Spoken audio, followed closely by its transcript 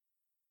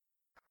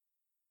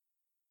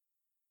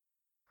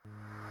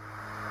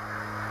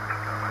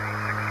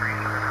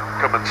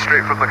coming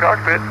straight from the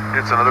cockpit.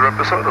 It's another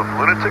episode of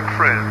Lunatic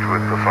Fringe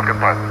with the fucking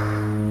pilot.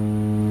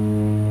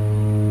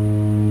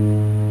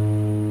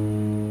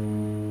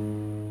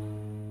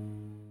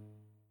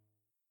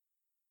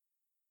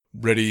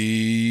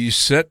 Ready,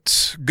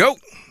 set, go.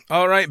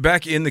 All right,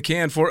 back in the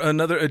can for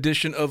another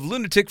edition of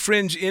Lunatic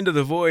Fringe Into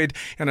the Void.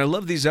 And I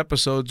love these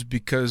episodes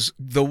because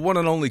the one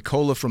and only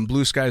Cola from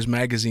Blue Skies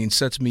Magazine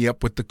sets me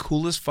up with the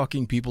coolest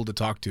fucking people to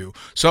talk to.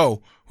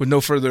 So, with no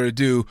further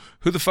ado,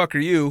 who the fuck are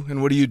you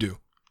and what do you do?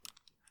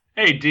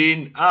 Hey,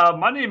 Dean.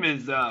 My name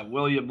is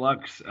William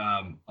Lux.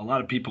 A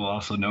lot of people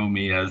also know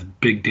me as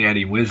Big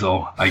Daddy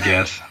Wizzle, I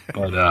guess.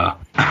 But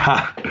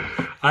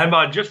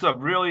I'm just a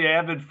really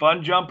avid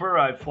fun jumper.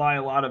 I fly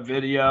a lot of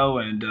video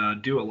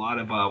and do a lot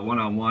of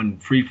one-on-one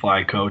free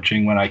fly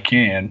coaching when I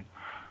can.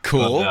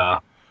 Cool.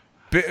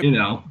 But,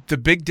 the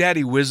Big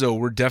Daddy Wizzo,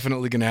 we're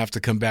definitely going to have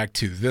to come back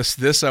to.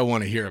 This I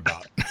want to hear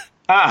about.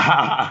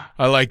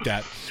 I like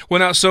that. Well,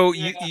 now, so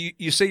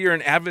you say you're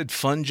an avid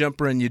fun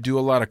jumper and you do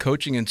a lot of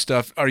coaching and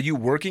stuff. Are you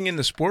working in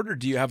the sport or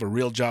do you have a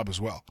real job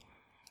as well?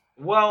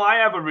 Well, I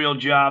have a real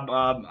job.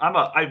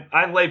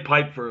 I lay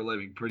pipe for a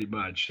living pretty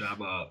much.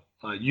 I'm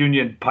a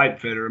union pipe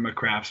fitter. I'm a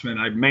craftsman.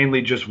 I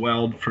mainly just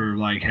weld for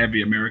like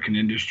heavy American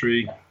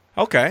industry.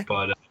 Okay.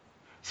 But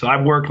so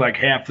I work like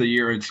half the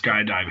year and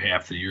skydive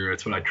half the year.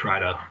 That's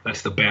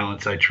the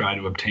balance I try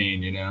to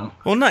obtain, you know?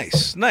 Well,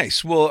 nice.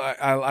 Well,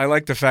 I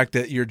like the fact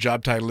that your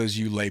job title is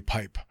you lay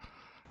pipe.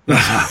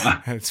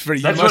 That's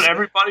what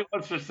everybody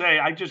wants to say.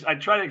 I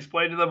try to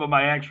explain to them what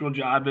my actual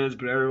job is,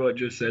 but everyone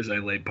just says I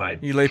lay pipe.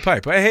 You lay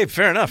pipe. Hey,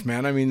 fair enough,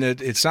 man. I mean,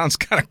 it sounds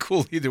kind of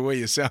cool either way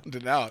you sound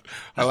it out.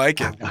 I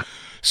like it.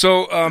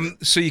 So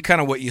you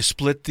kind of you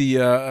split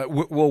the,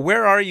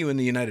 where are you in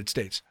the United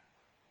States?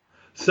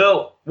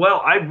 So,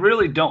 I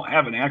really don't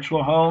have an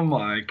actual home.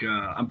 Like,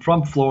 I'm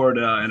from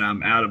Florida, and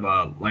I'm out of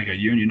a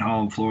union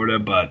hall in Florida.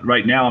 But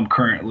right now, I'm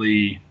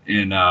currently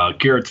in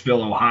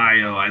Garrettsville,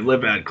 Ohio. I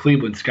live at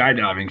Cleveland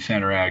Skydiving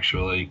Center,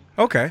 actually.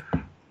 Okay.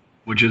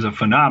 Which is a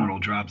phenomenal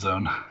drop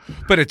zone.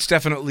 But it's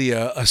definitely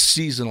a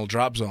seasonal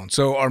drop zone.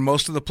 So, are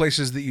most of the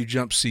places that you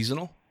jump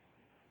seasonal?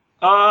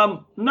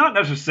 Not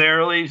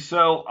necessarily.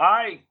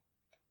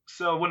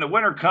 So when the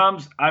winter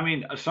comes, I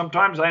mean,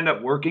 sometimes I end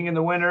up working in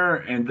the winter,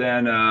 and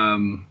then,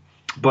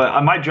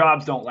 but my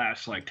jobs don't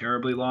last like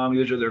terribly long.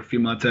 Usually they're a few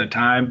months at a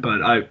time,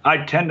 but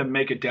I tend to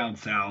make it down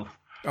south.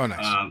 Oh, nice.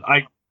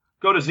 I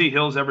go to Z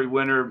Hills every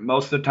winter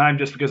most of the time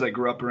just because I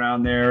grew up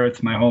around there.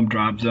 It's my home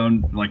drop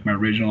zone, like my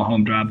original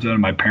home drop zone.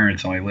 My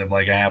parents only live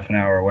like a half an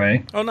hour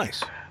away. Oh,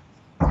 nice.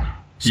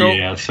 So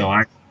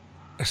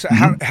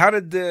how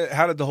did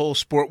the whole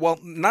sport? Well,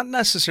 not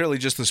necessarily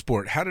just the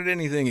sport. How did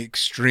anything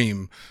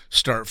extreme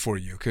start for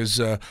you?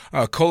 Because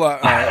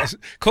Cola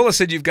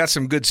said you've got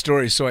some good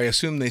stories, so I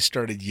assume they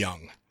started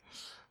young.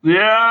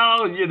 Yeah,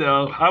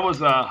 I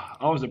was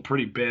a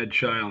pretty bad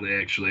child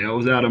actually. I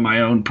was out on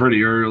my own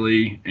pretty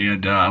early,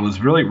 and I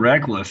was really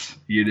reckless,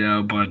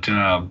 But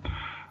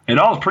it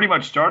all pretty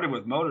much started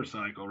with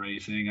motorcycle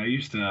racing. I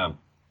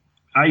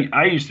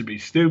used to be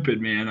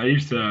stupid, man. I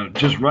used to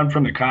just run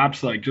from the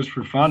cops, like just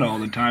for fun all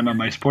the time on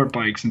my sport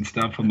bikes and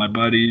stuff with my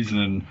buddies.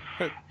 And,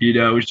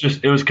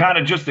 it was kind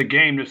of just a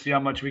game to see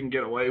how much we can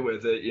get away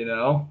with it,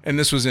 And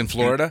this was in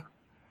Florida?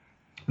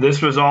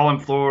 This was all in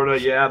Florida.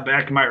 Yeah.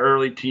 Back in my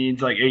early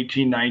teens, like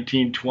 18,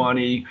 19,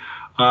 20.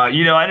 I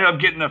ended up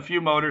getting a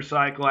few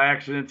motorcycle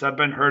accidents. I've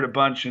been hurt a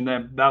bunch, and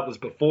then that was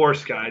before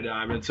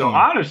skydiving. So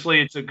honestly,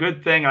 it's a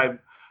good thing I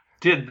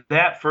did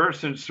that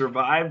first and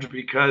survived,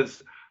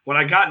 because when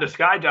I got into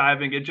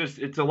skydiving,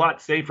 it's a lot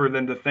safer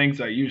than the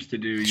things I used to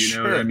do. You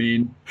know what I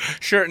mean?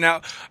 Sure. Now,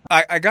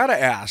 I got to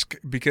ask,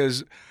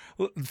 because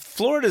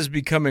Florida is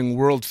becoming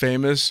world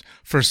famous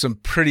for some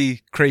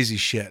pretty crazy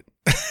shit.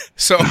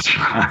 So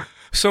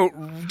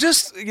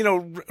just,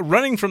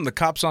 running from the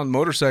cops on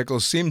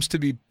motorcycles seems to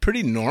be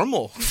pretty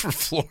normal for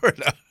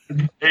Florida.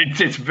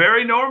 It's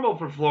very normal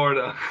for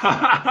Florida.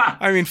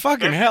 I mean,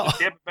 fucking hell.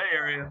 Bay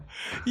Area.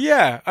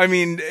 Yeah, I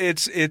mean,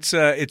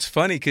 it's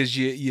funny because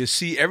you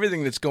see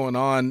everything that's going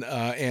on,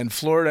 and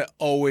Florida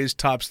always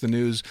tops the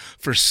news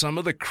for some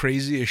of the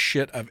craziest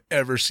shit I've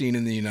ever seen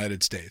in the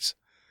United States.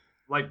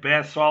 Like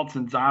bath salts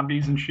and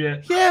zombies and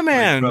shit. Yeah,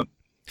 man.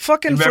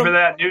 Remember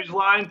that news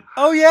line?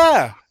 Oh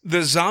yeah,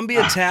 the zombie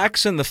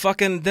attacks and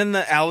then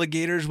the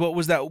alligators. What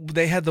was that?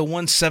 They had the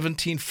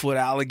 17-foot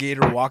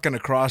alligator walking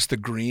across the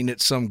green at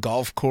some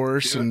golf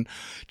course, and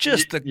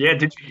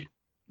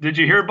Did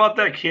you hear about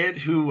that kid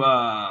who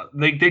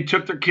they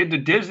took their kid to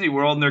Disney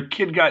World and their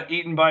kid got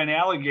eaten by an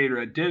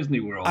alligator at Disney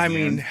World? I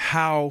mean,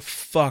 how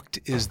fucked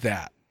is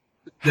that?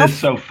 That's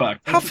so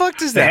fucked. How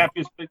fucked is that? The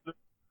happiest place.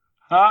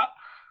 Huh?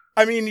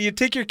 I mean, you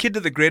take your kid to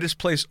the greatest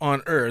place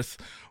on earth,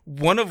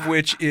 one of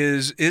which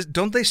is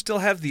don't they still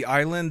have the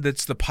island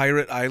that's the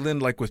pirate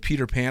island, like with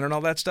Peter Pan and all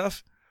that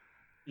stuff?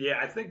 Yeah,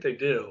 I think they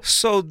do.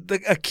 So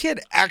a kid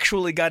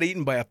actually got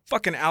eaten by a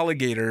fucking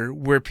alligator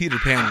where Peter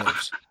Pan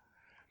lives.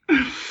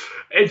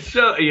 It's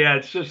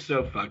just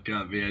so fucked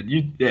up,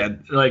 man.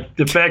 Like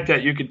the fact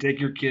that you can take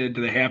your kid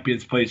to the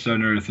happiest place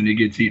on earth and he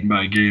gets eaten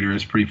by a gator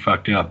is pretty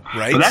fucked up.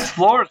 Right? But that's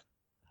Florida.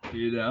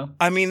 you know?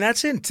 I mean,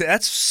 that's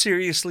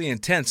seriously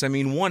intense. I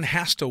mean, one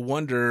has to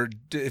wonder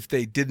if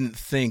they didn't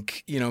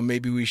think,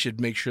 maybe we should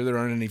make sure there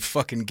aren't any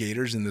fucking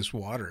gators in this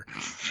water.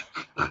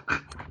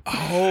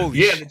 Oh,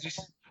 yeah, just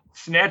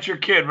snatch your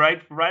kid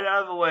right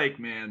out of the lake,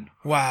 man.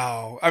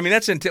 Wow. I mean,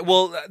 that's intense.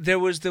 Well, there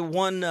was the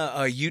one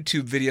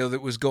YouTube video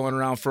that was going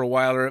around for a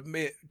while, or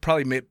it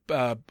probably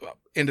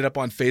ended up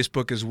on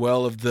Facebook as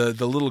well, of the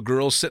little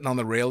girl sitting on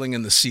the railing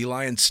and the sea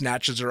lion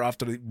snatches her off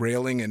the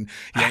railing and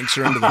yanks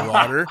her into the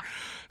water.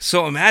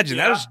 So imagine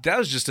that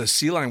was just a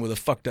sea lion with a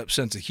fucked up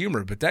sense of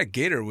humor, but that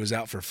gator was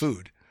out for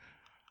food.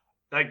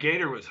 That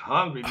gator was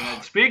hungry,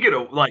 man. Speaking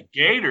of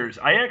gators,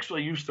 I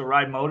actually used to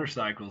ride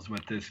motorcycles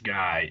with this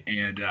guy,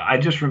 and I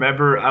just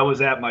remember I was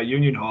at my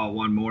union hall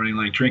one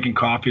morning, drinking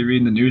coffee,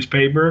 reading the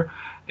newspaper,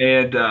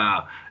 and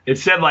it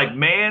said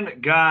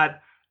man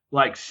got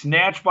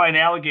snatched by an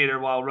alligator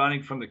while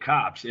running from the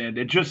cops. And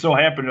it just so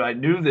happened that I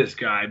knew this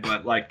guy,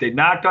 but they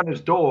knocked on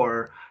his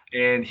door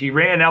and he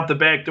ran out the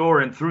back door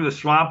and through the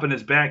swamp in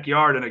his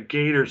backyard, and a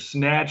gator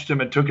snatched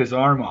him and took his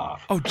arm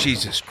off. Oh,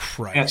 Jesus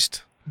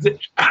Christ.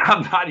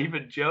 I'm not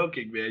even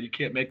joking, man. You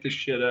can't make this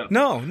shit up.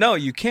 No,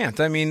 you can't.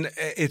 I mean,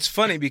 it's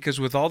funny because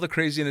with all the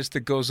craziness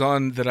that goes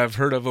on that I've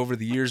heard of over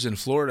the years in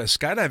Florida,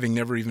 skydiving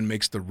never even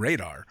makes the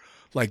radar.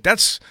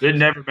 It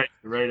never makes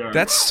the radar.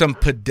 That's some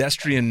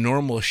pedestrian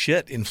normal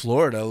shit in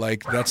Florida.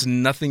 That's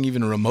nothing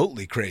even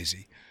remotely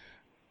crazy.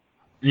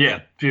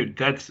 Yeah, dude,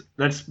 that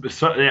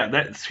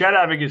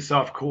skydiving is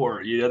soft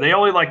core. They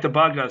only like to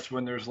bug us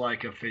when there's a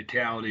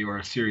fatality or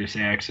a serious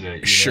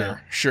accident.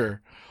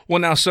 Sure. Well,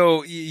 now,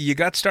 so you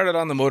got started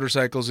on the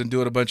motorcycles and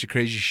doing a bunch of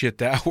crazy shit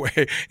that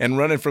way and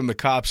running from the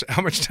cops.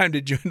 How much time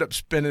did you end up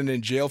spending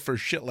in jail for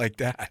shit like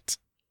that?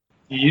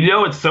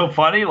 It's so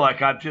funny.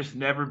 I've just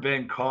never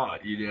been caught.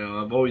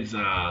 I've always,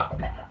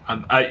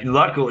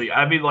 luckily,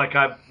 I've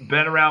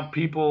been around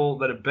people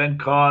that have been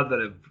caught, that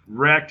have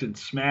wrecked and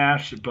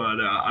smashed. But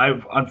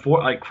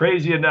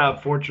crazy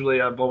enough,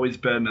 fortunately, I've always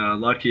been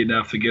lucky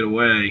enough to get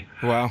away.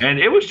 Wow. And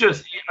it was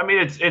just,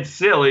 it's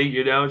silly.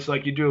 It's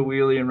you do a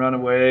wheelie and run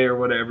away or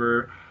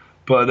whatever.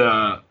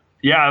 But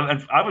yeah,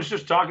 I was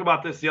just talking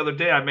about this the other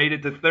day. I made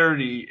it to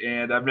 30,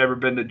 and I've never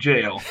been to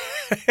jail,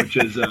 which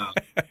is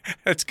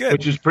that's good.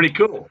 Which is pretty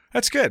cool.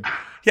 That's good.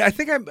 Yeah, I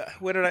think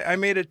I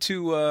made it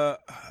to.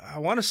 I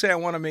want to say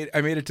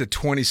I made it to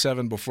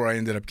 27 before I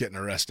ended up getting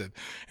arrested,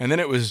 and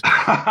then it was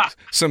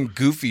some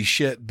goofy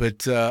shit. But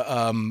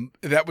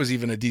that was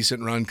even a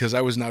decent run because I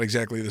was not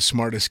exactly the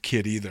smartest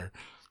kid either.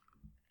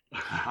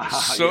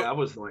 So yeah, I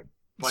was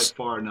by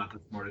far not the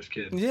smartest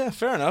kid. Yeah,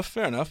 fair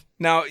enough.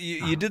 Now,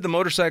 you did the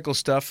motorcycle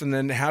stuff, and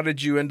then how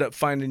did you end up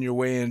finding your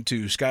way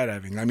into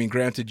skydiving? I mean,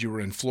 granted, you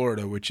were in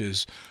Florida, which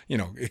is,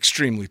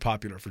 extremely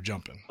popular for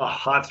jumping. A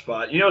hot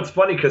spot. It's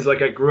funny because, I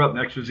grew up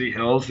next to Z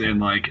Hills,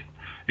 and,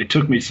 it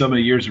took me so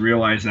many years to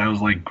realize that I was,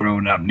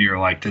 growing up near,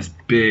 this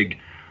big,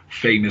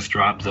 famous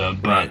drop zone.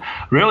 But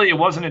really, it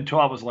wasn't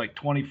until I was,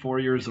 24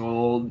 years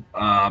old,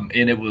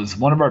 and it was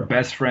one of our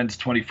best friend's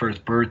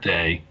 21st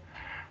birthday.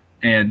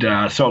 And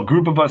so a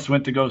group of us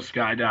went to go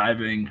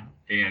skydiving,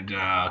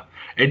 and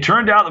it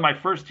turned out that my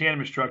first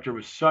tandem instructor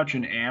was such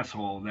an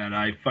asshole that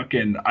I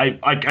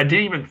didn't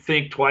even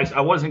think twice.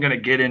 I wasn't going to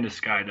get into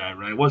skydiving,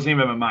 right? It wasn't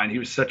even in my mind. He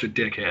was such a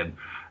dickhead.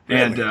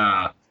 Really?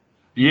 And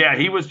yeah,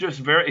 he was just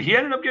he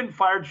ended up getting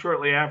fired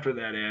shortly after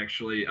that,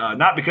 actually.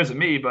 Not because of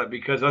me, but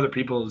because other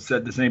people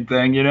said the same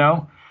thing,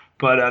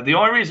 But the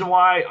only reason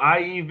why I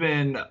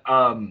even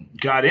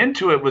got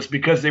into it was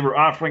because they were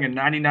offering a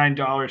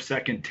 $99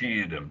 second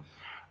tandem.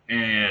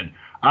 And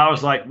I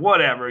was like,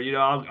 whatever,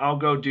 I'll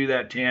go do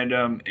that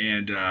tandem,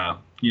 and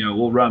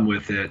we'll run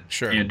with it.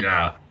 Sure. And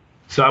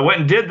so I went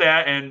and did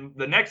that, and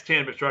the next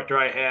tandem instructor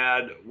I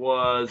had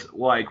was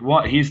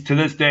he's to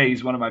this day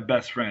he's one of my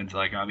best friends.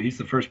 He's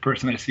the first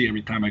person I see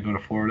every time I go to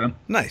Florida.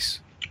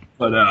 Nice.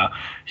 But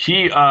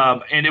he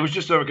and it was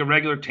just a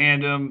regular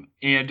tandem,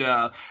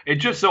 and it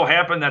just so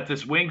happened that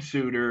this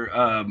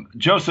wingsuiter,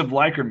 Joseph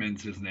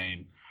Likerman's his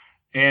name,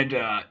 and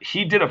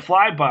he did a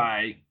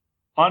flyby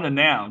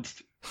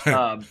unannounced.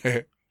 And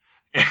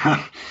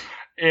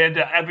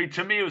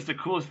to me it was the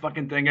coolest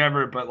fucking thing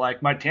ever, but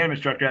my tandem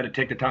instructor had to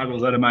take the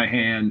toggles out of my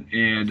hand,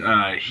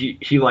 and he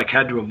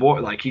had to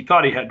avoid, he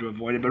thought he had to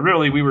avoid it, but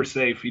really we were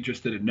safe. He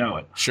just didn't know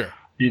it. Sure.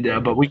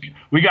 But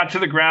we got to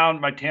the ground.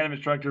 My tandem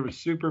instructor was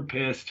super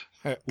pissed,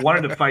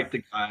 wanted to fight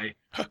the guy,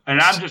 and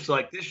I'm just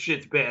this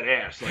shit's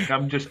badass.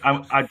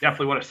 I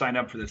definitely want to sign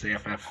up for this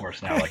AFF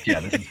course now. Yeah,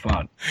 this is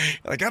fun.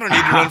 I don't need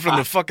to run from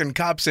the fucking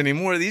cops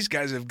anymore. These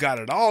guys have got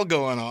it all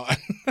going on.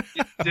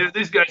 Dude,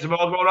 these guys have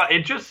all going on.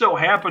 It just so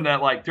happened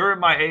that during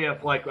my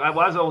AF,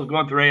 as I was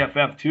going through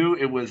AFF too,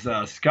 it was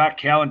Scott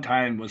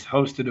Callentine was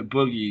hosted a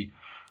boogie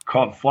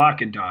called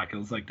Flock and Dock. It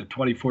was the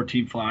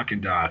 2014 Flock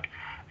and Dock,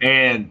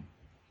 and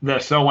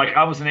so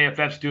I was an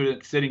AFF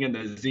student sitting in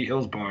the Z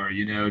Hills bar,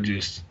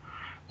 just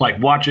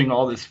watching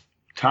all this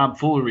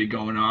tomfoolery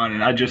going on,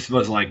 and I just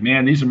was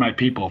man, these are my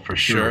people for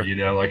sure. I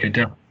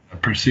definitely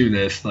pursue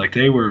this.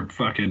 They were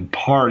fucking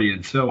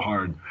partying so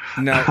hard.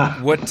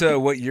 Now,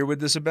 what year would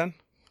this have been?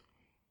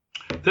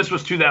 This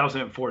was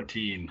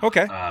 2014.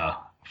 Okay.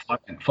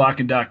 Flock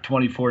and Dock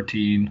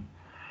 2014.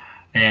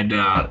 And,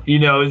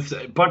 it's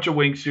a bunch of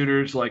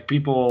wingsuiters, like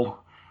people.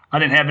 I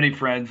didn't have any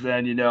friends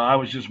then, I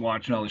was just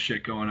watching all the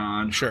shit going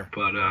on. Sure.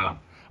 But, oh,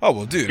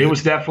 well, dude. It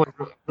was definitely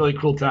a really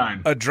cool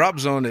time. A drop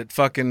zone at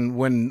fucking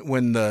when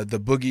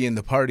the boogie and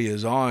the party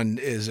is on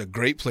is a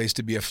great place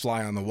to be a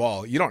fly on the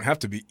wall. You don't have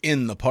to be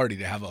in the party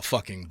to have a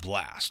fucking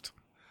blast.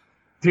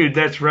 Dude,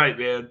 that's right,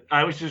 man.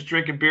 I was just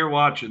drinking beer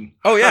watching.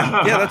 Oh,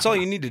 yeah. Yeah, that's all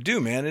you need to do,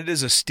 man. It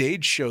is a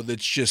stage show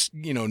that's just,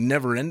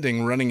 never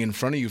ending, running in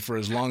front of you for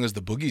as long as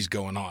the boogie's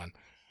going on.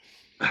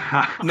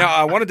 Now,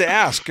 I wanted to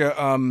ask,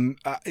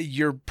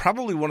 you're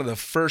probably one of the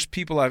first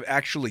people I've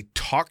actually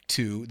talked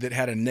to that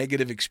had a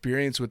negative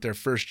experience with their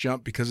first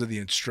jump because of the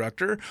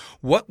instructor.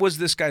 What was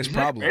this guy's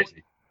problem?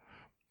 Crazy?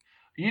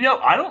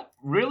 I don't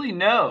really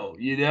know,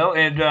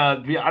 and I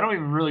don't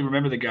even really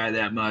remember the guy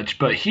that much,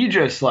 but he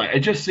just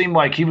it just seemed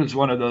like he was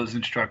one of those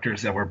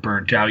instructors that were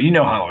burnt out. You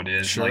know how it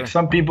is. Sure. Like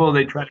some people,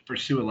 they try to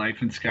pursue a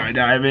life in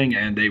skydiving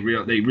and they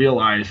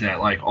realize that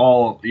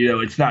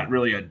it's not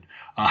really a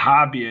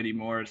hobby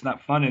anymore. It's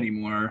not fun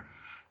anymore.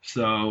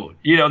 So,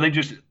 they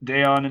just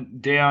day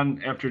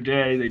on after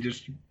day, they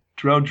just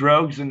throw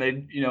drugs and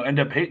they, end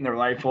up hating their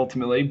life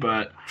ultimately.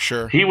 But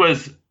sure, he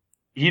was,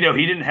 he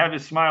didn't have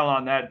his smile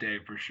on that day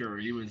for sure.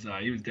 He was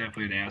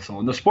definitely an asshole.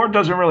 And the sport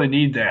doesn't really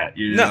need that,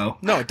 No,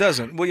 it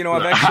doesn't.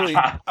 Well,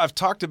 I've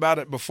talked about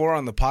it before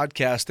on the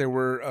podcast. There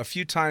were a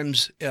few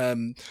times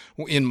in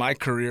my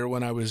career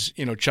when I was,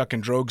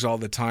 chucking drogues all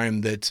the time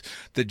that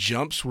the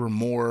jumps were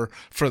more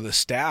for the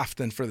staff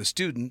than for the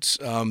students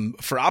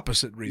for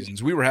opposite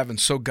reasons. We were having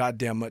so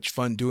goddamn much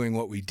fun doing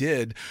what we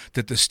did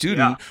that the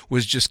student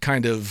was just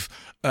kind of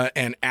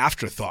an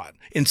afterthought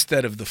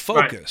instead of the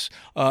focus.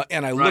 Right.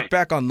 And I look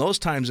back on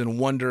those times and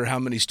wonder how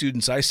many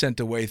students I sent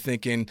away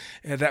thinking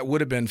that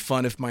would have been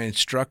fun if my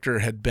instructor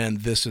had been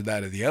this or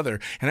that or the other.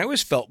 And I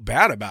always felt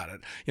bad about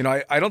it.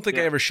 I don't think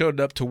I ever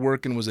showed up to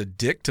work and was a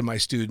dick to my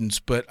students,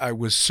 but I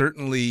was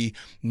certainly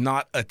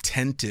not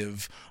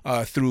attentive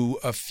through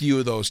a few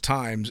of those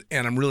times.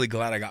 And I'm really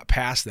glad I got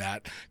past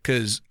that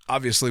because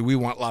obviously we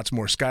want lots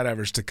more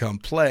skydivers to come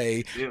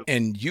play. Yeah.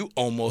 And you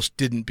almost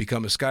didn't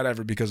become a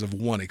skydiver because of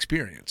one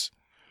experience.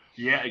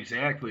 Yeah,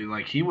 exactly.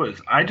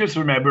 I just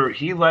remember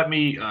he let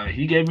me,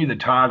 he gave me the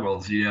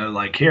toggles,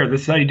 here,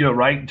 this is how you do a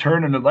right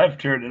turn and a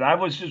left turn. And I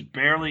was just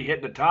barely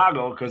hitting the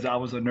toggle because I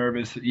was a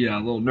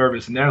little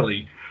nervous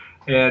Nelly.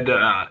 And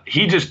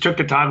he just took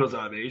the toggles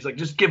out of me. He's like,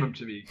 just give them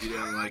to me.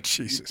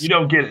 Jesus. You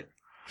don't get it.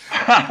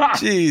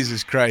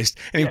 Jesus Christ.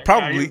 And he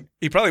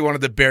probably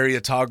wanted to bury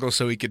a toggle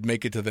so he could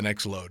make it to the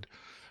next load.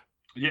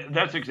 Yeah,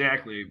 that's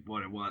exactly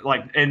what it was.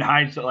 In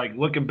hindsight,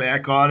 looking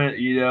back on it,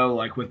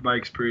 with my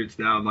experience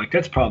now, I'm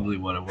that's probably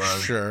what it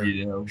was.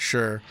 Sure.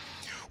 Sure.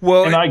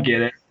 Well, and I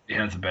get it. He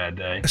has a bad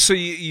day. So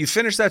you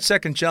finish that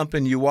second jump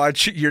and you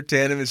watch your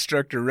tandem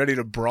instructor ready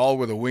to brawl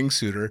with a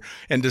wingsuiter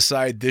and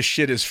decide this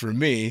shit is for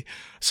me.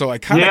 So I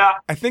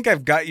think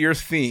I've got your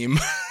theme.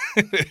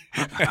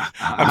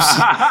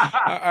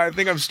 I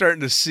think I'm starting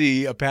to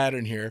see a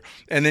pattern here.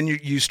 And then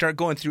you start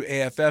going through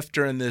AFF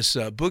during this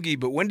boogie.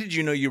 But when did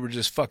you know you were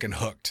just fucking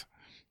hooked?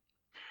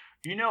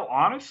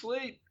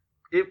 Honestly,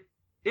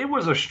 it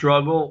was a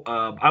struggle.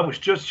 I was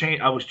just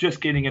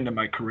getting into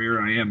my career.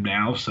 I am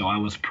now, so I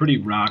was pretty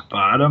rock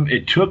bottom.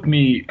 It took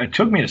me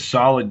a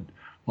solid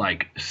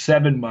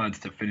 7 months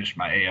to finish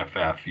my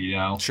AFF.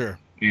 Sure.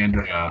 And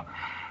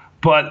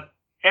but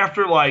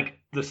after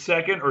the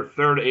second or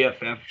third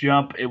AFF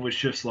jump, it was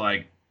just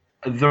the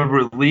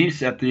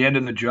release at the end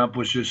of the jump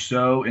was just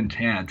so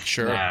intense.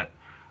 Sure. That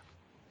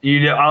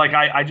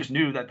I just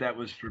knew that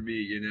was for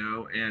me,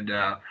 and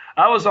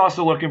I was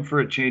also looking for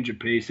a change of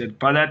pace. And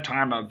by that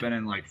time, I've been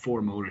in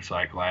 4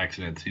 motorcycle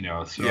accidents,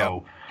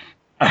 so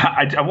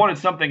I wanted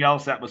something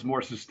else that was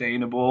more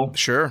sustainable.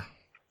 Sure.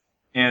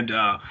 And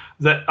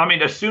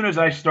as soon as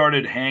I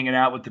started hanging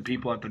out with the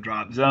people at the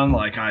drop zone,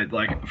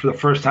 for the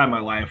first time in my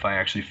life, I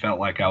actually felt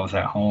like I was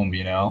at home,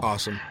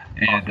 Awesome.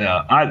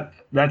 And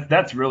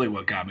that's really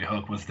what got me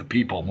hooked was the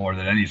people more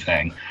than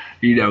anything,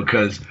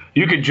 because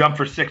you could jump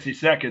for 60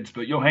 seconds,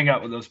 but you'll hang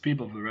out with those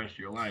people for the rest of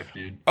your life,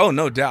 dude. Oh,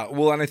 no doubt.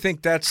 Well, and I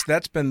think that's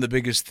been the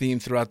biggest theme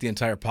throughout the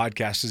entire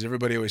podcast is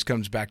everybody always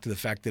comes back to the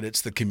fact that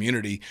it's the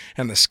community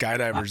and the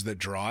skydivers that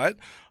draw it.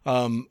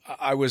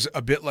 I was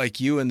a bit like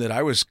you in that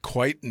I was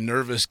quite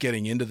nervous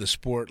getting into the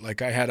sport.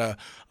 I had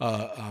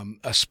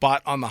a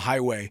spot on the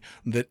highway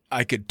that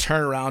I could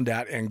turn around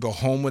at and go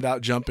home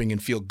without jumping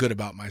and feel good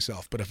about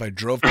myself. But if I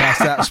drove past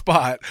that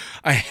spot,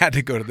 I had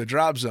to go to the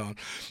drop zone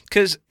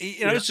because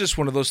it's just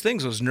one of those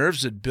things. Those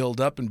nerves that build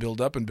up and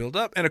build up and build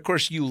up, and of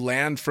course you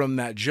land from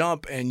that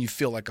jump and you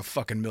feel like a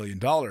fucking $1 million.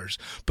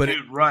 But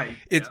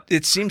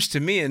it seems to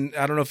me, and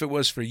I don't know if it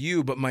was for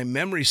you, but my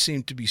memory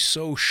seemed to be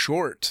so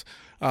short.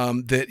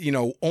 That,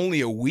 only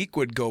a week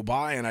would go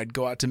by and I'd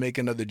go out to make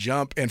another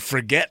jump and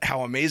forget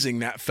how amazing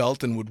that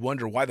felt and would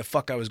wonder why the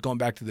fuck I was going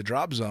back to the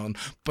drop zone.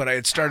 But I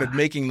had started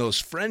making those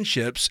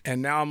friendships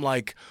and now I'm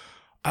like,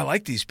 I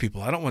like these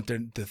people. I don't want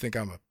them to think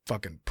I'm a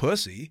fucking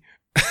pussy.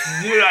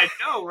 Dude, I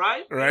know,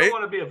 right? I Right? don't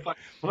want to be a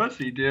fucking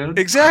pussy, dude.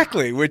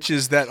 Exactly, which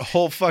is that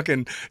whole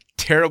fucking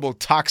terrible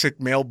toxic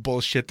male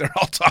bullshit they're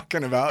all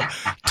talking about.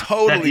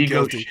 Totally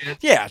ego guilty. shit.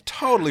 Yeah,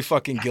 totally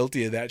fucking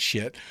guilty of that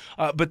shit.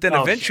 But then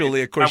Oh,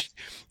 eventually, shit. of course,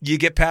 you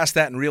get past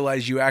that and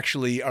realize you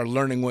actually are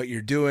learning what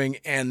you're doing,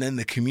 and then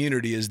the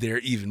community is there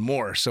even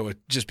more. So it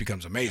just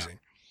becomes amazing.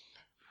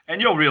 And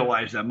you'll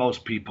realize that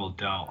most people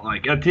don't.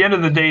 Like, at the end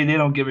of the day, they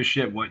don't give a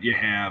shit what you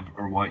have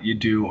or what you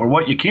do or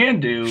what you can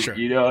do. Sure.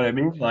 You know what I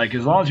mean? Like,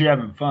 as long as you're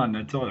having fun,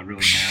 that's all that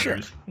really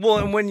matters. Sure. Well,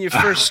 and when you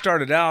first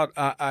started out,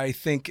 I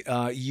think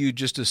you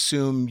just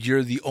assume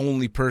you're the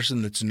only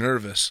person that's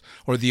nervous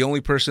or the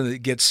only person that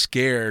gets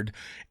scared.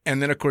 And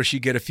then, of course,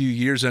 you get a few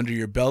years under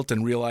your belt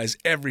and realize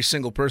every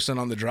single person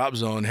on the drop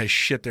zone has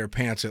shit their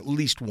pants at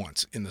least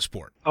once in the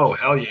sport. Oh,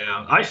 hell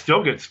yeah. I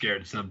still get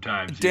scared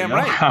sometimes. Damn you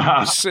know?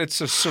 right.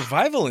 It's a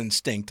survival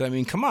instinct. I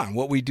mean, come on.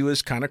 What we do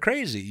is kind of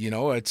crazy. You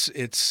know,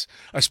 it's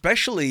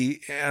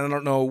especially, and I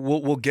don't know,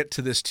 we'll get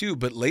to this too,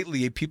 but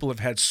lately people have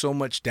had so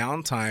much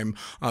downtime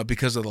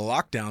because of the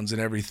lockdowns and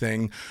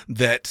everything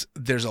that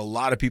there's a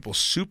lot of people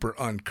super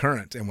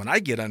uncurrent. And when I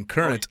get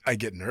uncurrent, I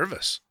get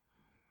nervous.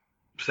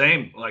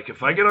 Same. Like,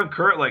 if I get on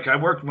current, like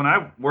when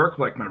I work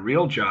like my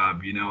real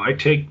job, you know,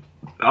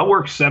 I'll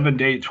work 7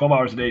 days, 12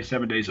 hours a day,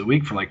 7 days a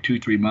week for like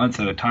 2-3 months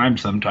at a time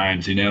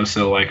sometimes, you know.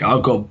 So like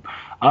I'll go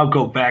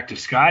back to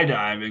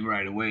skydiving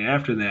right away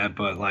after that.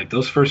 But like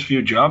those first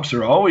few jumps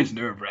are always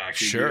nerve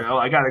wracking. Sure. You know,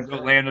 I got to go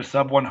land a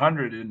sub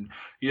 100 and,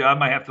 you know, I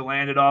might have to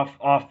land it off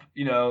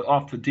the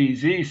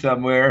DZ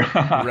somewhere.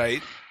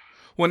 Right.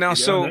 Well, now,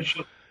 so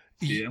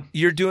yeah.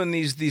 you're doing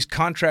these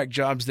contract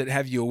jobs that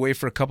have you away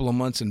for a couple of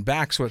months and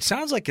back. So it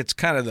sounds like it's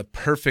kind of the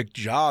perfect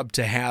job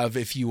to have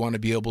if you want to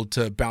be able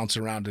to bounce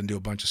around and do a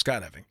bunch of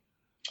skydiving.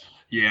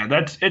 Yeah,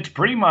 it's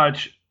pretty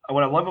much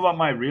what I love about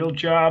my real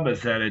job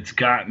is that it's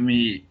got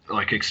me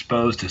like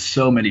exposed to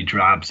so many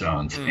drop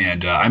zones,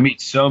 and I meet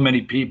so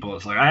many people.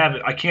 It's like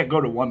I can't go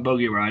to one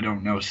boogie where I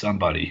don't know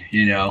somebody,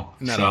 you know.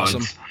 Isn't that so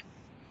awesome?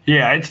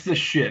 It's the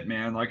shit,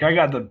 man. Like I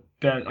got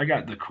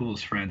the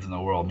coolest friends in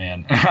the world,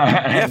 man.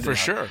 Yeah, for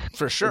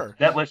sure.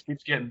 That list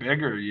keeps getting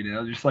bigger, you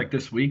know. Just like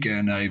this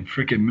weekend, I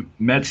freaking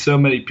met so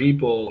many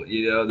people,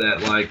 you know,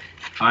 that like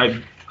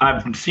I've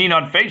seen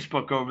on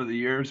Facebook over the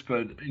years,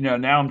 but you know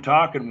now I'm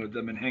talking with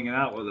them and hanging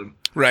out with them.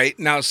 Right.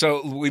 Now,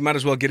 so we might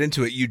as well get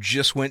into it. You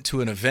just went to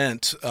an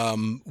event.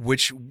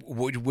 Which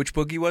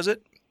boogie was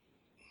it?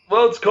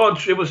 Well,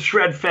 it was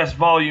Shred Fest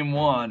Volume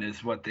 1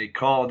 is what they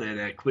called it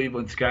at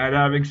Cleveland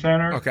Skydiving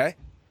Center. Okay.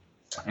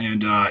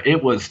 And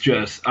it was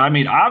just, I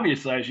mean,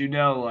 obviously, as you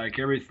know, like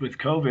with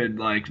COVID,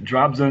 like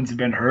drop zones have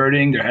been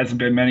hurting. There hasn't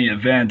been many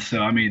events. So,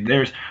 I mean,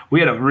 we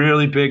had a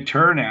really big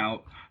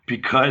turnout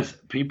because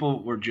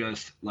people were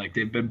just like,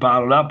 they've been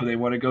bottled up and they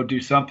want to go do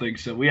something.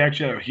 So we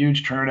actually had a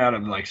huge turnout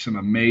of like some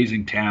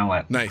amazing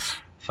talent. Nice.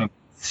 Some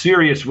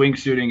serious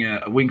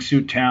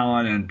wingsuit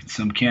talent and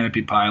some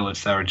canopy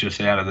pilots that were just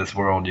out of this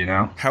world, you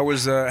know? How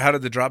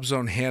did the drop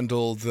zone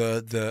handle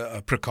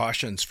the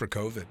precautions for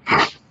COVID?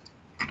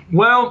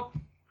 Well,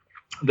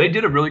 they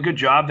did a really good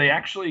job. They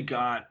actually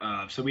got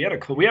so we have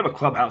a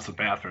clubhouse with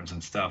bathrooms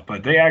and stuff,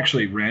 but they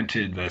actually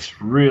rented this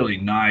really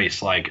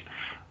nice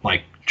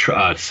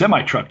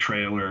semi truck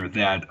trailer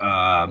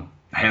that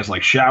has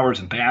like showers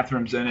and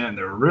bathrooms in it, and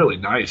they're really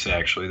nice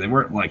actually. They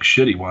weren't like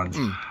shitty ones.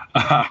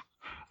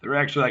 They were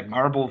actually like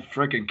marble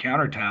freaking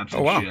countertops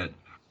and shit.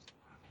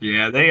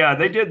 Yeah,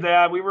 they did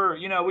that. We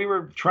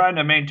were trying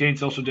to maintain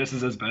social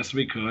distance as best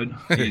we could,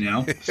 you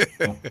know,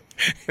 so,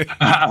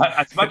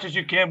 as much as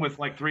you can with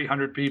like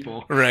 300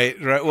 people.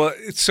 Right. Well,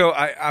 so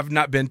I've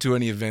not been to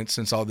any events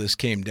since all this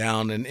came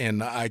down,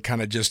 and I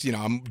kind of just, you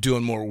know, I'm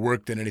doing more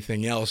work than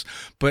anything else.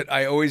 But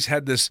I always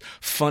had this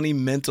funny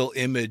mental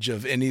image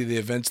of any of the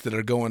events that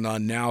are going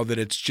on now that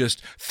it's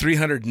just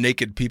 300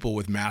 naked people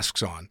with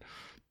masks on.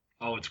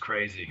 Oh, it's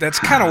crazy. That's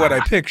kind of what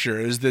I picture,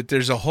 is that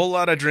there's a whole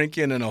lot of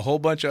drinking and a whole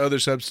bunch of other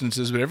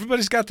substances, but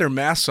everybody's got their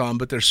masks on,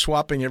 but they're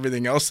swapping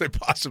everything else they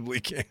possibly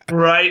can.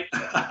 Right.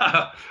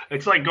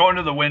 It's like going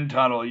to the wind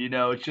tunnel, you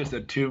know, it's just a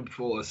tube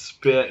full of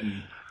spit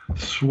and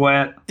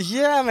sweat.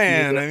 Yeah,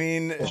 man. I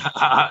mean,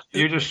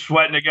 you're just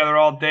sweating together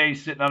all day,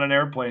 sitting on an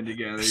airplane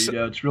together. You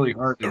know, it's really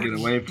hard to get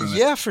away from it.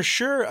 Yeah, for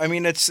sure. I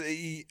mean,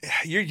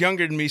 you're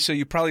younger than me, so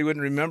you probably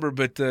wouldn't remember,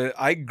 but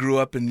I grew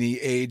up in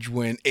the age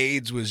when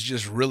AIDS was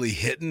just really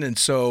hitting, and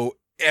so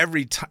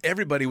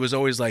everybody was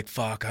always like,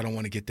 fuck, I don't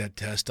want to get that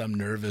test. I'm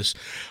nervous.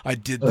 I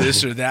did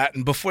this or that.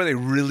 And before they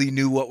really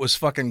knew what was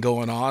fucking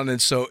going on. And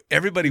so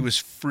everybody was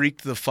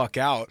freaked the fuck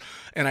out.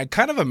 And I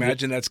kind of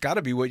imagine that's got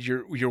to be what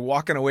you're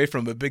walking away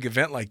from a big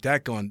event like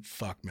that going,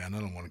 fuck, man, I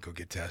don't want to go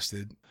get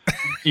tested.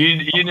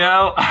 You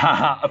know,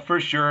 for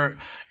sure.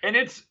 And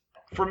it's,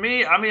 for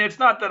me, I mean, it's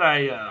not that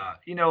I,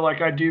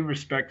 like I do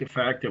respect the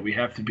fact that we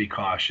have to be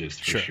cautious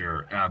for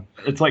sure.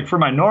 It's like for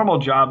my normal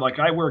job, like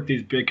I work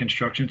these big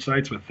construction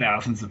sites with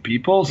thousands of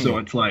people. So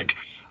it's like,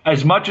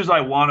 as much as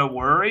I want to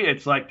worry,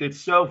 it's like, it's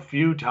so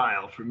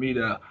futile for me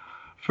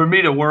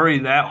to worry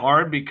that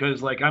hard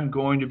because like I'm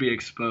going to be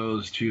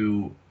exposed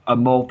to a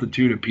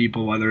multitude of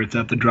people, whether it's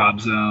at the drop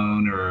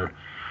zone or,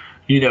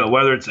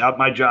 whether it's at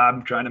my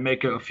job trying to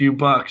make a few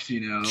bucks,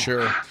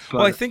 Sure. But,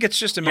 well, I think it's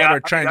just a matter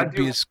of trying I to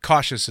be as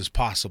cautious as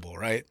possible,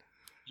 right?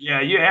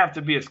 Yeah, you have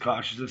to be as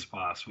cautious as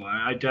possible.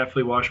 I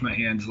definitely wash my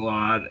hands a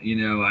lot.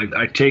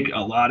 I take a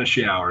lot of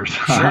showers.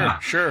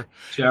 Sure.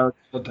 Shower a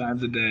couple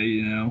times a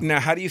day, Now,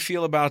 how do you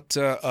feel about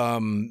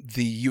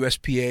the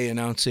USPA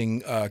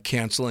announcing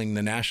canceling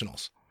the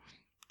Nationals?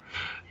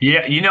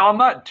 Yeah, I'm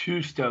not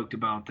too stoked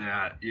about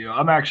that.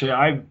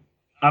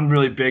 I'm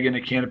really big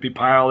into canopy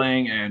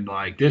piloting, and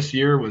like this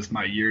year was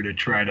my year to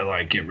try to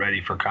like get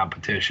ready for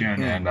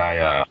competition, and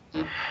I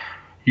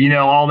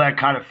all that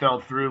kind of fell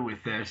through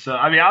with this. So,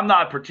 I mean, I'm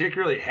not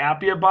particularly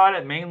happy about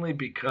it, mainly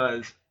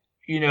because,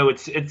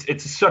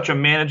 it's such a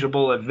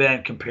manageable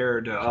event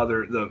compared to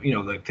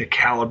the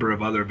caliber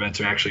of other events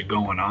that are actually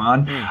going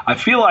on. I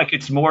feel like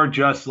it's more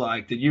just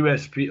like the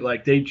USP,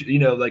 like they,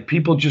 like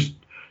people just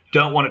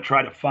don't want to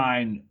try to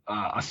find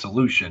a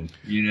solution,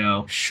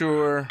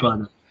 Sure.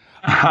 But,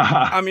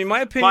 I mean,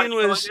 my opinion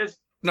was,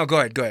 no, go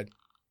ahead.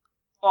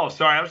 Oh,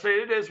 sorry. I was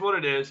saying it is what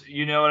it is.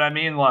 You know what I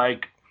mean?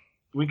 Like,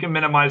 we can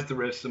minimize the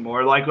risk some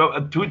more. Like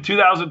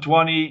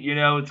 2020,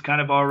 it's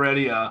kind of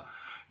already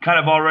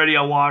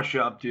a wash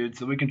up, dude.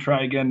 So we can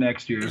try again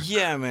next year.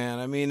 Yeah, man.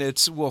 I mean,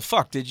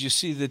 fuck. Did you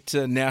see that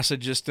NASA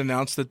just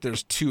announced that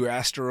there's 2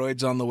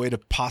 asteroids on the way to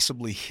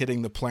possibly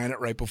hitting the planet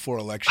right before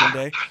Election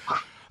Day?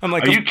 I'm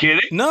like, are you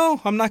kidding?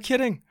 No, I'm not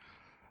kidding.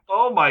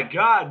 Oh my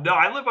God. No,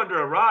 I live under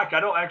a rock.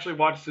 I don't actually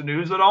watch the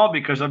news at all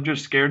because I'm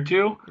just scared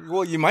to.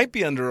 Well, you might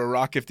be under a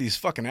rock if these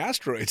fucking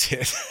asteroids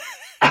hit.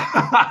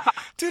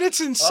 Dude,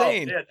 it's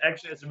insane. Oh,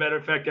 actually, as a matter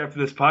of fact, after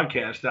this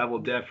podcast, I will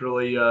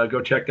definitely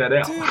go check that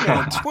out. Dude,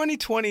 man,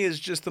 2020 is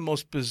just the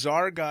most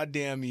bizarre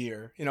goddamn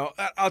year.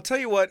 I'll tell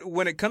you what.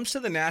 When it comes to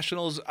the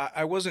Nationals,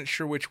 I wasn't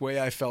sure which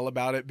way I felt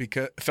about it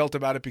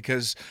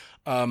because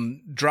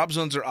drop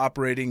zones are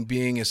operating,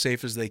 being as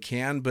safe as they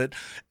can, but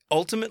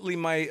ultimately,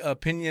 my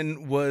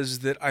opinion was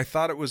that I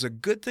thought it was a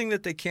good thing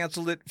that they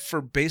canceled it for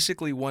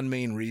basically one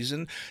main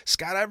reason.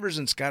 Skydivers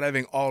and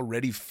skydiving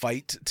already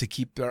fight to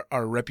keep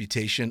our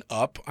reputation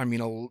up. I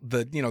mean,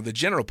 the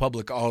general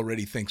public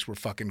already thinks we're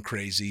fucking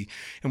crazy,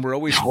 and we're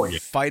always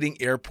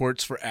fighting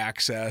airports for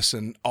access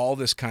and all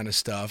this kind of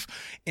stuff.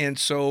 And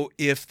so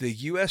if the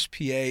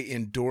USPA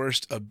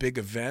endorsed a big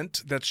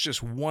event, that's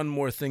just one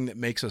more thing that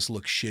makes us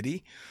look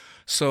shitty.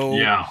 So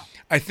yeah.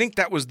 I think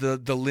that was the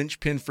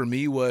linchpin for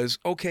me was,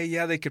 okay,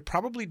 yeah, they could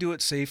probably do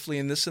it safely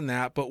and this and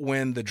that, but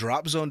when the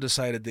drop zone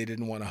decided they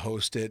didn't want to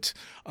host it,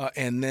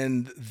 and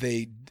then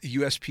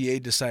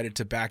USPA decided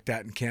to back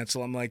that and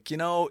cancel, I'm like,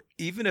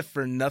 even if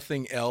for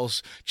nothing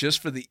else,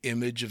 just for the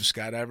image of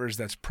skydivers,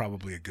 that's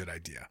probably a good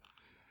idea.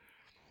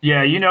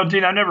 Yeah,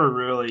 Dean, I never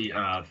really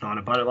thought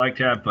about it like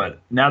that, but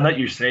now that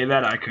you say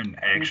that, I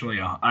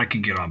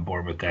can get on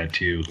board with that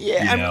too.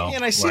 Yeah,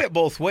 and I see it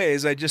both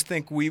ways. I just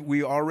think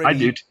we're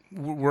already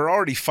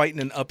fighting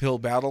an uphill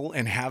battle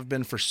and have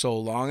been for so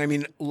long. I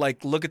mean,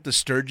 like look at the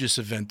Sturgis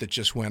event that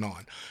just went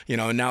on.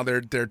 Now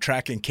they're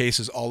tracking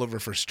cases all over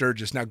for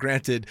Sturgis. Now,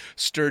 granted,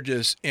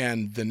 Sturgis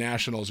and the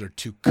Nationals are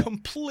 2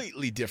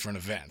 completely different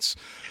events.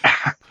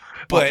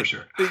 But, for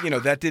sure.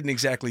 That didn't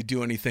exactly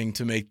do anything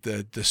to make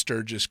the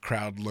Sturgis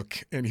crowd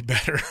look any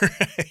better,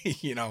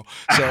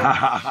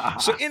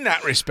 So in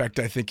that respect,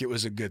 I think it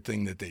was a good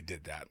thing that they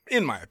did that,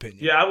 in my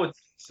opinion. Yeah, I would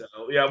think so.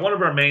 Yeah, one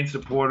of our main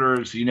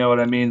supporters, you know what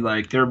I mean?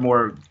 Like,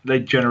 they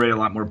generate a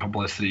lot more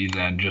publicity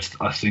than just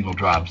a single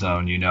drop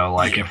zone,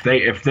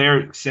 If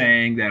they're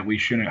saying that we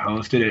shouldn't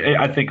host it,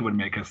 I think it would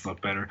make us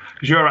look better.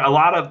 Because you're a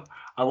lot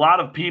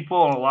of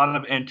people and a lot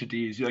of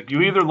entities. Like,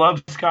 you either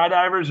love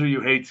skydivers or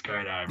you hate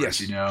skydivers.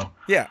 Yes.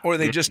 Yeah, or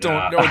they just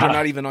don't, or they're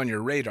not even on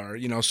your radar.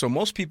 So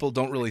most people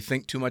don't really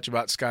think too much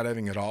about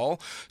skydiving at all.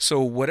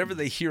 So whatever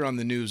they hear on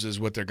the news is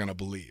what they're going to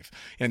believe.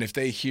 And if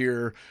they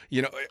hear,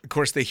 of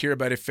course they hear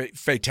about a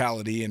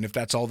fatality, and if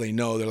that's all they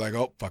know, they're like,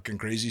 oh, fucking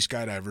crazy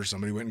skydiver,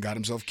 somebody went and got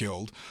himself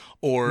killed.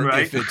 Or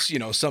if it's,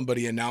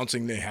 somebody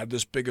announcing they had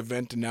this big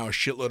event and now a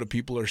shitload of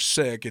people are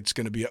sick, it's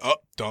going to be,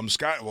 dumb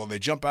sky. Well, they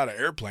jump out of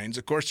airplanes.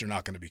 Of course, they're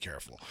not going to be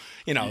careful,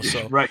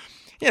 so right.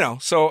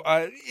 So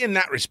in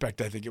that respect,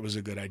 I think it was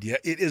a good idea.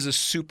 It is a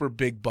super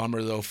big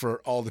bummer, though,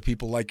 for all the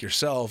people like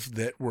yourself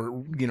that were,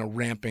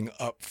 ramping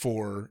up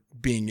for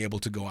being able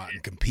to go out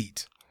and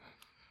compete.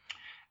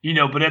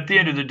 But at the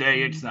end of the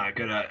day, it's not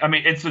gonna. I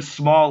mean, it's a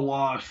small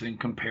loss in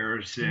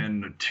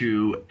comparison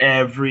to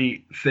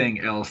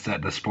everything else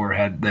that the sport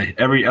had.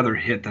 Every other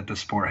hit that the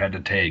sport had to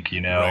take.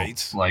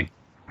 Right. Like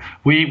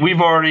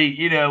we've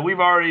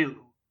already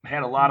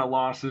had a lot of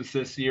losses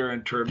this year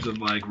in terms of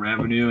like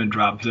revenue and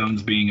drop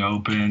zones being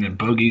open and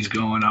boogies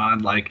going on.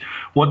 Like,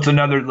 what's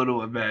another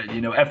little event?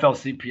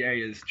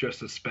 FLCPA is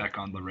just a speck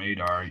on the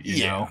radar.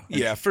 You know?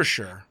 Yeah, for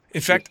sure. In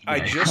fact,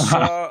 I just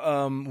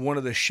saw one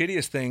of the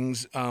shittiest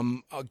things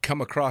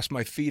come across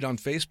my feed on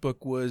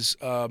Facebook was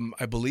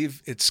I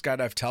believe it's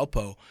Skydive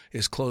Talpo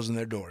is closing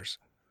their doors.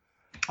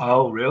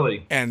 Oh,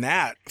 really? And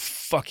that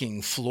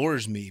fucking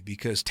floors me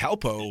because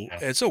Taupo,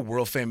 it's a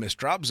world famous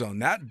drop zone.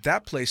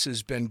 That place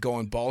has been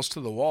going balls to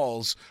the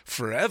walls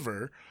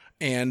forever.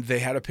 And they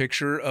had a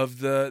picture of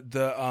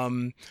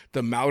the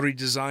Maori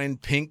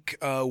designed pink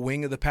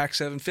wing of the Pac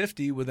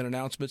 750 with an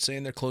announcement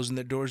saying they're closing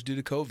their doors due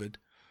to COVID.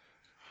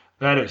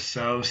 That is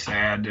so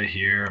sad to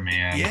hear,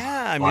 man.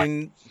 Yeah, I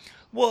mean,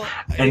 well,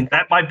 and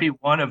that might be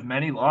one of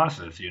many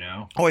losses, you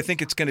know. Oh, I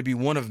think it's going to be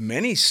one of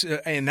many,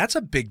 and that's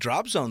a big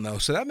drop zone, though.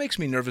 So that makes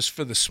me nervous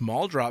for the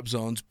small drop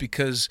zones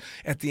because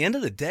at the end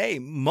of the day,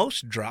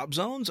 most drop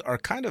zones are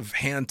kind of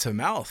hand to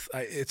mouth.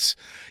 It's,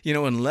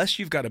 unless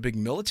you've got a big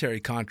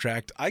military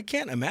contract, I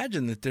can't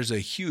imagine that there's a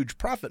huge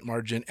profit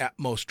margin at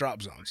most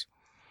drop zones.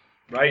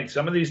 Right.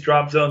 Some of these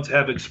drop zones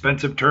have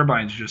expensive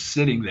turbines just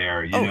sitting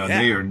there. You know,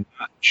 they are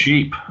not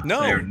cheap.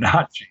 No. They are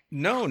not cheap.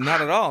 No, not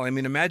at all. I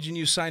mean, imagine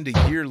you signed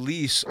a year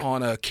lease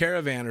on a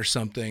caravan or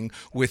something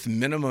with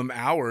minimum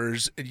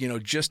hours,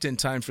 just in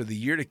time for the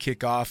year to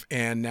kick off,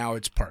 and now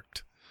it's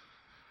parked.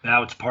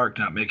 Now it's parked,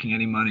 not making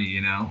any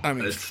money, I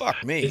mean,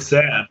 fuck me. It's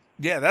sad.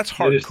 Yeah, that's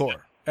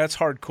hardcore. That's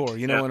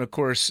hardcore, and of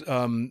course,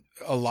 a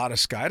lot of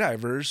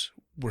skydivers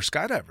were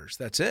skydivers.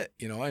 That's it.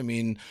 I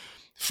mean,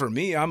 for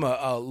me, I'm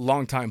a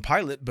longtime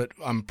pilot, but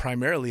I'm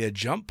primarily a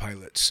jump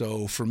pilot.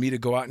 So for me to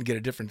go out and get a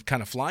different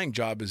kind of flying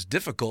job is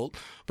difficult.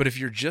 But if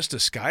you're just a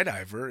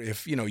skydiver,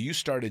 if you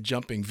started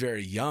jumping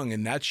very young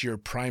and that's your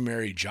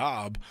primary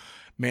job,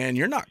 man,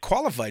 you're not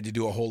qualified to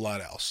do a whole lot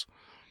else.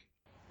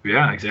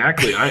 Yeah,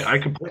 exactly. I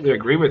completely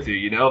agree with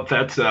you.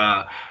 That's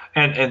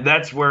and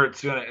that's where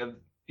it's gonna.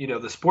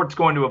 The sport's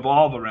going to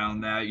evolve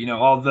around that.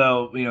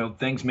 Although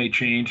things may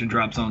change and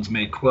drop zones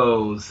may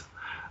close.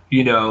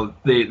 They're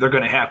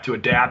going to have to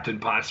adapt and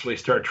possibly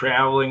start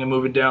traveling and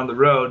moving down the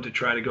road to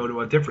try to go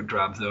to a different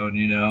drop zone,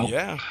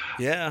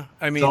 Yeah.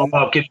 I mean, it's all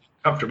about getting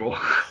comfortable.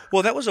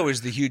 Well, that was always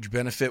the huge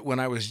benefit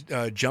when I was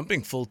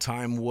jumping full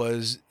time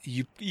was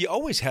you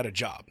always had a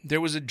job.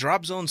 There was a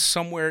drop zone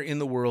somewhere in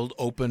the world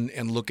open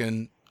and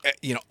looking.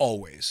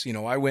 Always.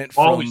 I went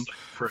from always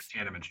for a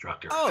tandem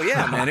instructor. Oh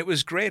yeah, man, it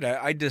was great.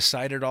 I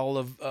decided all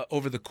of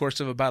over the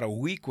course of about a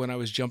week when I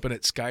was jumping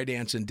at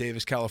Skydance in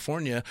Davis,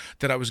 California,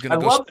 that I was going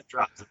to go. I love the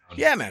drop zone.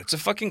 Yeah, man, it's a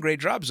fucking great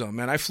drop zone,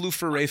 man. I flew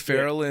for Ray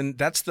Farrell, and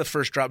that's the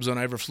first drop zone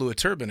I ever flew a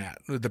turbine at,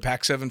 the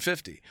Pac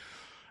 750.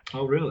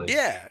 Oh, really?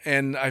 Yeah,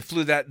 and I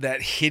flew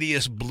that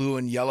hideous blue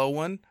and yellow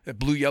one,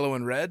 blue, yellow,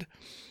 and red.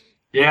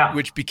 Yeah,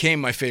 which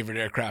became my favorite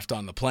aircraft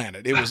on the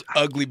planet. It was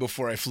ugly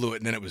before I flew it,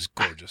 and then it was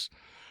gorgeous.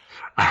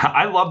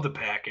 I love the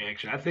Pac,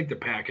 actually. I think the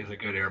Pac is a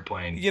good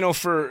airplane.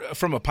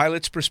 From a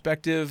pilot's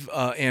perspective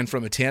and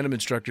from a tandem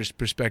instructor's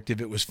perspective,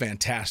 it was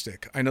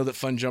fantastic. I know that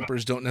fun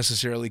jumpers don't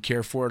necessarily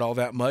care for it all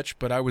that much,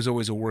 but I was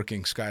always a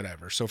working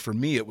skydiver. So for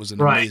me, it was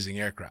an amazing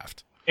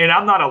aircraft. And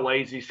I'm not a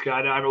lazy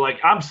skydiver. Like,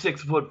 I'm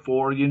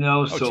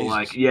 6'4",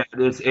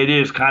 so it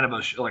is kind of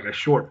a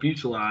short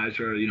fuselage,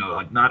 or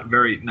not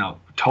very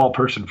tall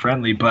person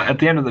friendly. But at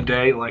the end of the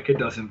day, it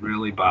doesn't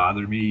really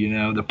bother me.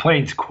 The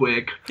plane's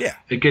quick. Yeah,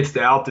 it gets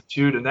the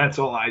altitude, and that's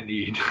all I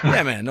need.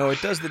 Yeah, man. No,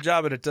 it does the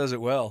job, and it does it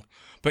well.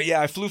 But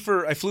yeah, I flew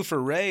for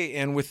Ray,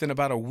 and within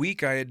about a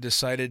week, I had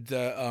decided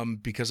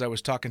because I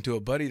was talking to a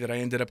buddy that I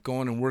ended up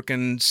going and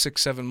working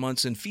 6-7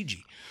 months in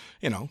Fiji.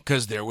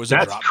 Because there was a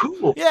That's drop.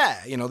 Cool.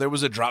 Yeah, there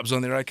was a drop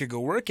zone there I could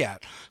go work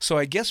at. So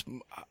I guess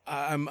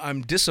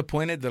I'm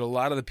disappointed that a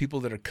lot of the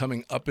people that are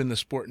coming up in the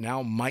sport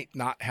now might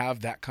not have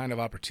that kind of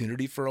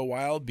opportunity for a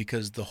while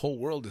because the whole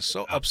world is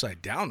so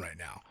upside down right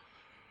now.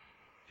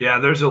 Yeah,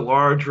 there's a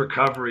large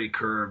recovery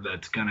curve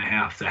that's going to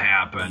have to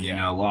happen.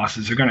 Yeah.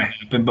 Losses are going to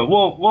happen, but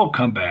we'll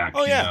come back.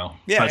 Oh, yeah.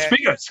 Yeah.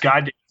 Speaking of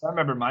Skydance, I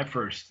remember my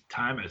first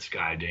time at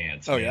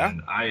Skydance. Oh, yeah?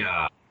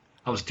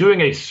 I was doing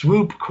a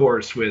swoop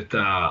course with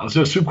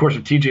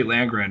TJ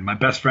Landgren. My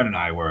best friend and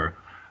I were,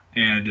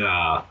 and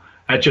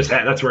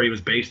that's where he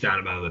was based out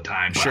of at the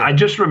time. But sure. I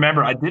just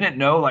remember I didn't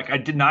know, I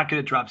did not get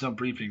a drop zone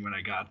briefing when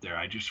I got there.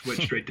 I just went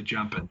straight to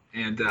jumping,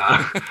 and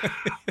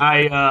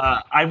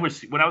I was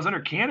when I was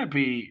under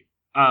canopy.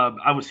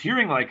 I was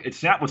hearing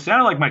what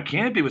sounded like my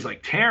canopy was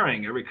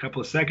tearing every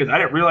couple of seconds. I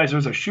didn't realize there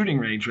was a shooting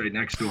range right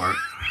next door.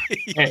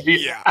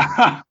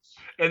 Yeah.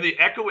 And the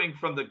echoing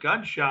from the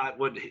gunshot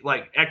would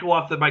echo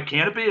off my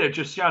canopy, and it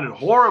just sounded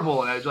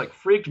horrible, and it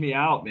freaked me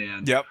out,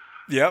 man. Yep.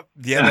 Yeah,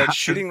 that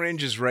shooting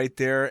range is right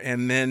there.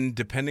 And then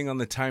depending on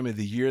the time of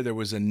the year, there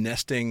was a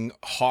nesting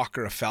hawk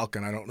or a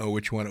falcon, I don't know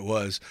which one it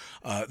was,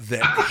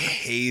 that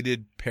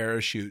hated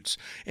parachutes.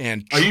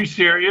 And are you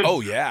serious?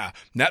 Oh, yeah.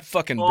 That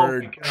fucking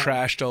bird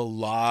trashed a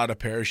lot of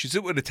parachutes.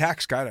 It would attack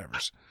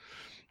skydivers.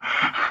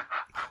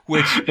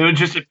 It would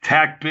just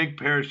attack big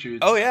parachutes.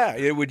 Oh yeah,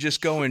 it would just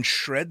go and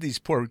shred these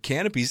poor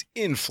canopies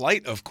in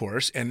flight, of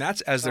course, and that's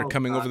as they're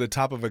coming over the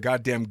top of a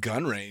goddamn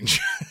gun range.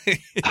 Yeah,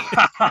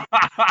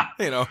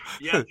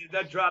 dude,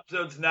 that drop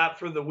zone's not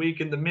for the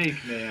weak and the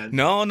meek, man.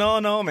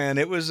 No, man.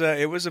 It was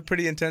a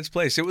pretty intense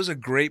place. It was a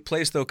great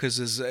place though,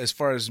 because as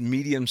far as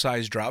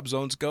medium-sized drop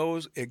zones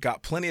goes, it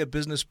got plenty of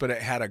business, but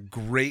it had a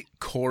great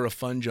core of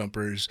fun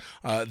jumpers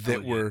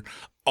that were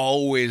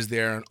always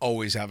there and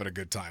always having a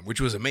good time,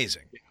 which was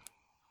amazing.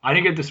 I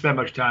didn't get to spend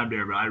much time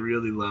there, but I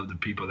really loved the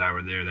people that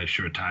were there that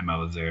short time I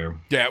was there.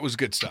 Yeah, it was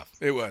good stuff.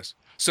 It was.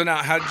 So now,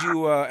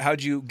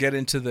 how'd you get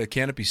into the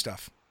canopy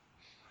stuff?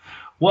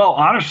 Well,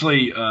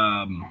 honestly,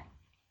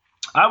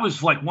 I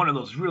was like one of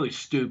those really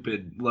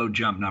stupid low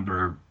jump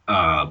number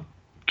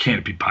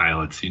canopy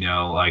pilots,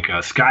 like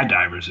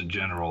skydivers in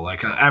general.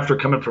 Like after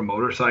coming from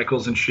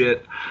motorcycles and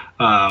shit,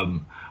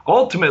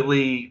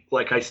 ultimately,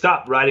 like I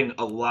stopped riding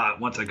a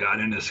lot once I got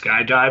into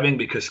skydiving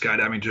because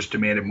skydiving just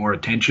demanded more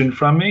attention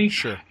from me.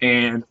 Sure.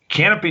 And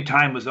canopy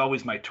time was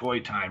always my toy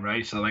time,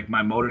 right? So like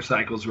my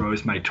motorcycles were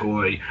always my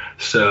toy.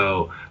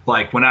 So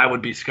like when I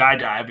would be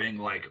skydiving,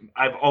 like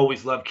I've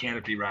always loved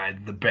canopy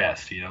ride the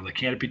best. The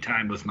canopy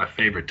time was my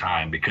favorite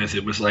time because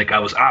it was like I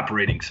was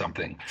operating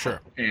something. Sure.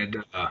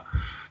 And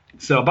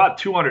so about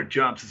 200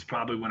 jumps is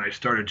probably when I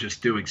started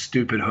just doing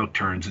stupid hook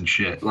turns and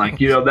shit. Like,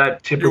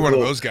 that typical. You're one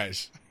of those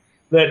guys.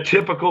 That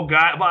typical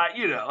guy,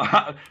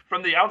 but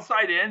from the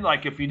outside in,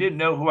 like if you didn't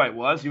know who I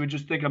was, you would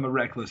just think I'm a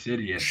reckless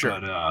idiot. Sure.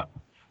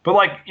 But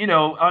like in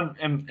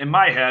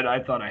my head,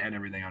 I thought I had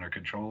everything under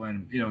control,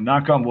 and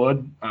knock on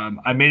wood,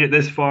 I made it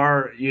this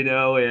far,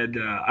 and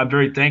I'm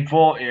very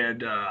thankful,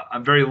 and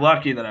I'm very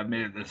lucky that I've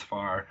made it this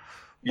far.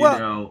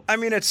 I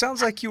mean, it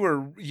sounds like you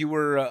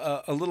were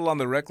a little on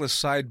the reckless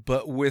side,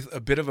 but with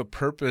a bit of a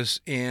purpose,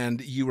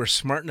 and you were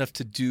smart enough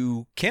to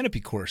do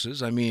canopy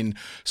courses. I mean,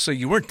 so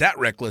you weren't that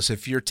reckless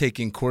if you're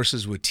taking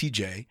courses with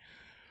TJ.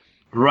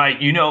 Right.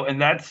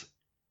 And that's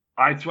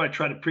why I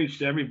try to preach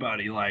to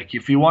everybody. Like,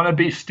 if you want to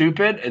be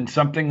stupid in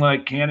something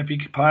like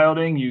canopy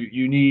piloting,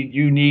 you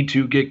need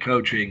to get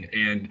coaching,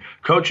 and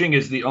coaching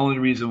is the only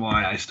reason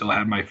why I still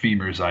have my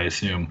femurs, I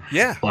assume.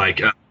 Yeah.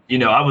 Like,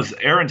 I was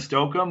Aaron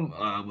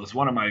Stokeham was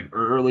one of my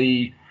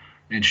early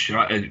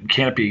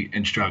canopy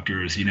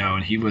instructors,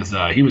 and he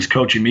was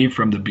coaching me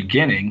from the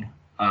beginning,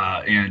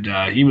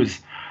 and he was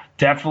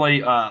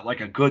definitely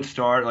like a good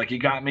start. Like he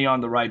got me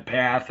on the right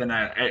path, and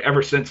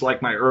ever since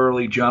like my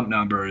early jump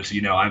numbers,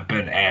 I've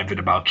been avid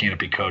about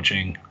canopy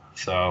coaching.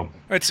 So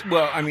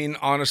I mean,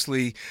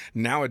 honestly,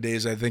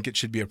 nowadays I think it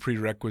should be a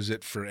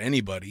prerequisite for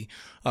anybody,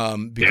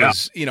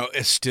 because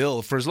it's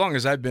still, for as long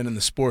as I've been in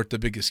the sport, the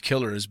biggest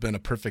killer has been a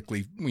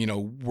perfectly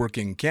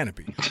working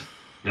canopy.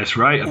 That's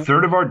right. A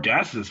third of our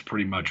deaths is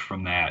pretty much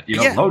from that.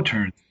 Low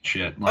turns and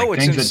shit. Like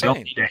it's things insane. that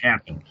don't need to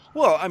happen.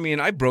 Well, I mean,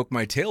 I broke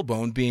my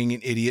tailbone being an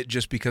idiot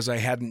just because I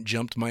hadn't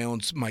jumped my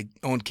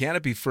own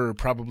canopy for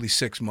probably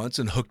 6 months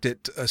and hooked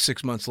it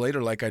 6 months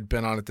later like I'd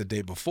been on it the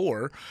day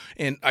before,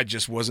 and I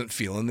just wasn't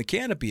feeling the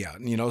canopy out.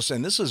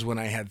 And this is when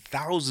I had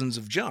thousands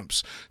of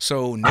jumps.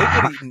 So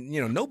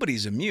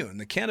nobody's immune.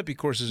 The canopy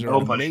courses are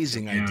an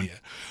amazing idea.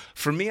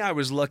 For me, I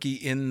was lucky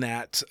in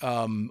that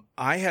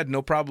I had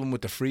no problem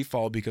with the free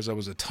fall because I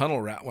was a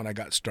tunnel rat when I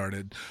got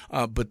started.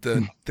 But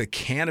the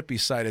canopy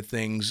side of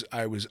things,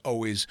 I was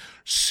always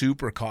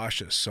super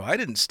cautious. So I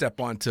didn't step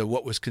onto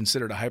what was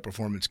considered a high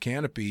performance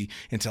canopy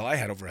until I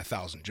had over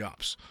 1,000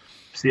 jumps.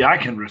 See, I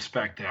can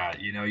respect that.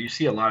 You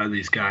see a lot of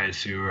these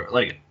guys who are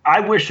like,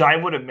 I wish I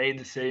would have made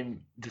the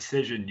same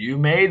decision you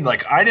made.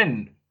 Like I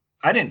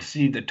didn't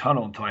see the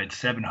tunnel until I had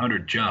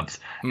 700 jumps.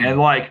 And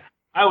like,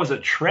 I was a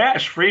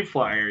trash free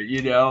flyer,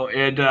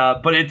 and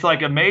but it's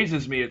like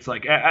amazes me. It's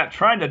like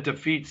trying to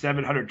defeat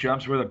 700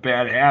 jumps worth of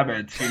bad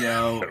habits,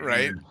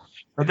 Right.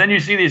 But then you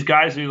see these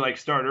guys who like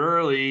start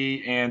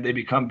early and they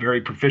become very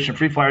proficient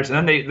free flyers,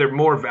 and then they're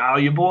more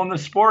valuable in the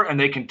sport, and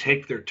they can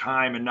take their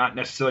time and not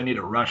necessarily need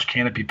to rush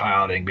canopy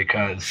piloting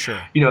because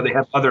they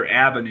have other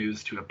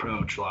avenues to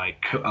approach,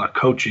 like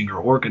coaching or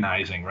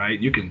organizing. Right?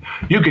 You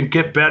can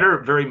get better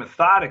very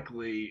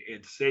methodically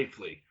and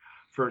safely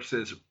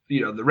versus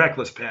the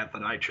reckless path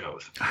that I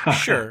chose.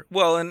 Sure.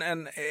 Well,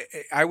 and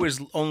I was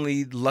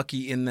only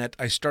lucky in that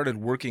I started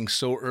working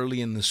so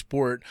early in the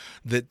sport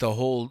that the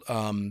whole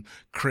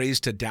craze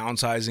to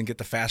downsize and get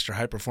the faster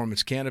high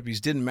performance canopies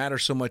didn't matter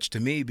so much to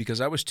me because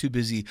I was too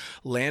busy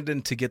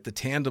landing to get the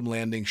tandem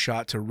landing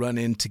shot to run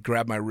in to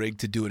grab my rig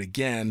to do it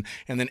again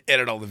and then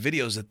edit all the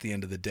videos at the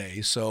end of the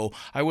day. So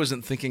I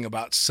wasn't thinking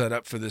about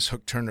setup for this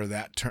hook turn or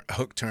that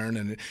hook turn,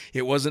 and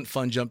it wasn't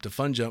fun jump to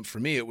fun jump for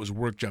me. It was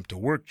work jump to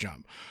work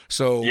jump.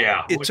 So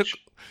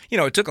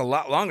it took a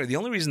lot longer. The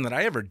only reason that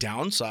I ever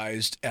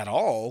downsized at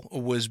all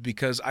was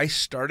because I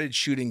started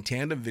shooting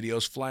tandem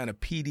videos flying a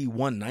PD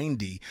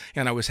 190,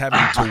 and I was having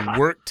to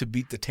work to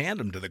beat the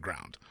tandem to the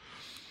ground.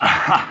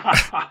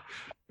 At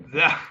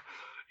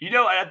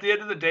the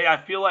end of the day, I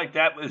feel like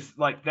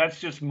that's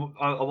just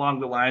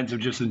along the lines of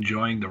just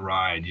enjoying the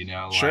ride.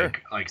 Sure.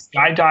 Like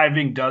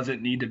skydiving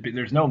doesn't need to be.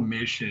 There's no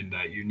mission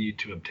that you need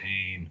to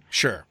obtain.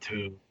 Sure.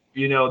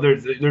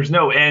 There's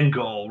no end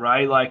goal,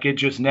 right? Like it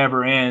just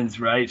never ends,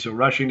 right? So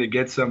rushing to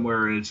get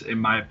somewhere is, in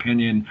my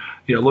opinion,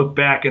 looking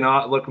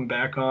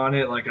back on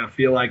it, like I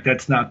feel like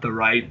that's not the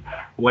right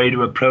way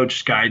to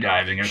approach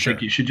skydiving. I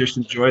think you should just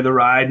enjoy the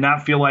ride,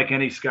 not feel like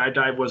any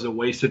skydive was a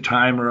waste of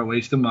time or a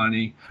waste of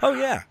money. Oh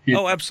yeah.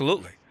 Oh,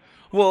 absolutely.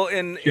 Well,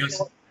 and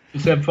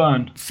Just have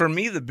fun. For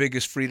me, the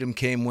biggest freedom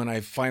came when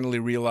I finally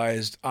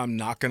realized I'm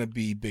not going to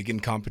be big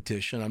in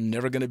competition. I'm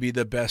never going to be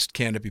the best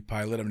canopy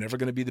pilot. I'm never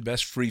going to be the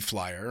best free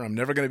flyer. I'm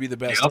never going to be the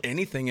best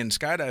anything in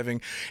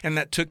skydiving. And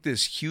that took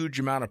this huge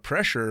amount of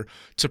pressure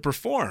to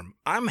perform.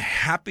 I'm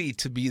happy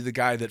to be the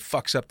guy that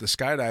fucks up the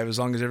skydive as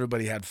long as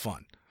everybody had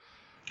fun.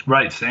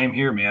 Right, same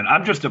here, man.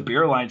 I'm just a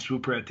beer line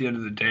swooper at the end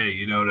of the day.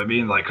 You know what I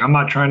mean? Like, I'm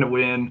not trying to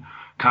win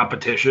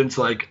competitions.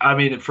 Like, I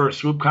mean, for a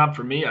swoop comp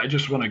for me, I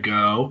just want to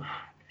go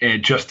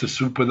and just to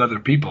swoop with other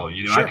people.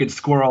 You know, Sure. I could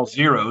score all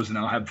zeros and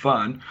I'll have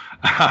fun.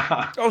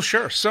 Oh,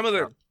 sure. Some of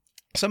the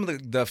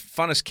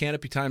funnest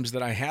canopy times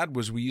that I had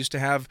was we used to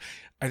have,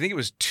 I think it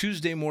was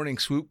Tuesday morning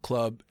swoop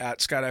club at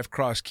Skydive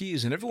Cross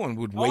Keys, and everyone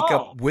would wake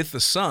up with the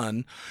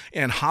sun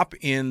and hop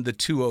in the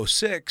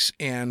 206,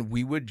 and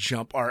we would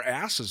jump our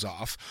asses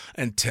off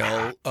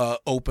until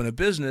open a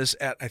business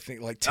at, I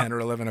think, like 10 or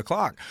 11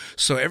 o'clock.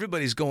 So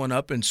everybody's going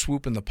up and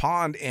swooping the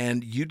pond,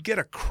 and you'd get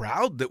a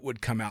crowd that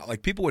would come out.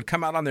 Like, people would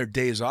come out on their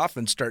days off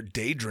and start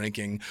day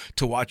drinking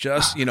to watch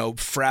us, you know,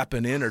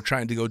 frapping in or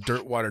trying to go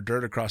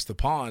dirt across the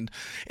pond.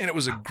 And it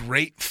was a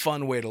great,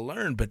 fun way to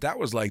learn, but that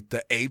was like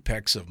the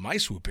apex of my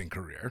swooping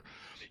career.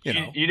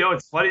 You know,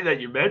 it's funny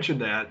that you mentioned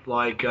that.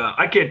 Like,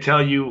 I can't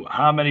tell you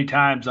how many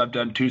times I've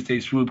done Tuesday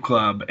Swoop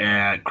Club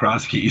at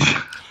Cross Keys.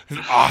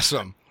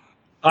 Awesome.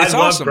 It's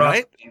awesome,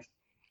 right? Keys.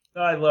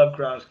 I love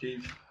Cross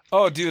Keys.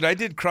 Oh, dude, I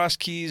did Cross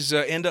Keys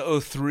end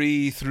of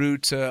 03 through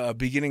to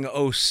beginning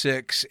of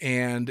 06,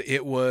 and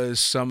it was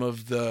some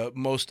of the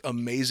most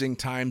amazing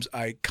times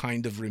I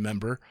kind of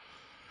remember.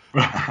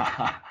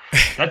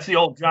 That's the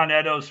old John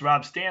Edos,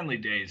 Rob Stanley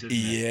days, isn't it?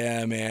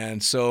 Yeah, man.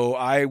 So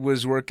I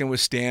was working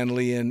with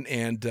Stanley, and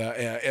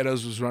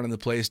Edos was running the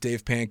place.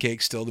 Dave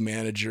Pancake still the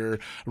manager.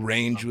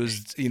 Range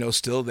was, you know,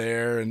 still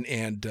there,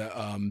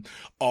 and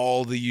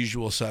all the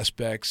usual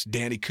suspects.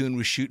 Danny Kuhn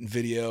was shooting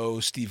video.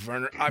 Steve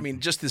Werner. I mean,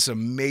 just this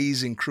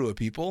amazing crew of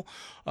people.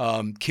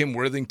 Kim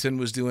Worthington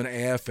was doing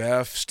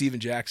AFF. Steven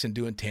Jackson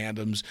doing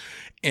tandems,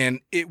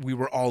 and we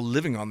were all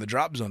living on the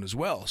drop zone as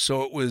well.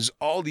 So it was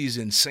all these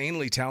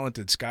insanely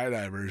talented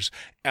skydivers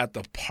at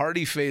the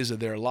party phase of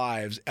their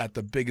lives at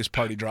the biggest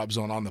party drop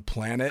zone on the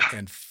planet,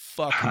 and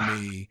fuck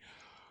me.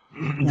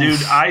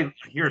 Dude, I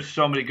hear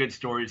so many good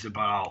stories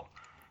about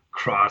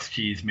Cross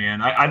Keys,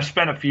 man. I've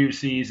spent a few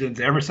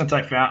seasons ever since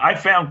I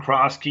found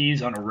Cross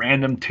Keys on a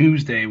random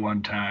Tuesday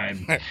one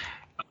time.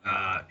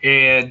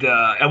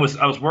 I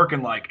was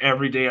working like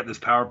every day at this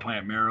power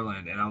plant,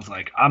 Maryland, and I was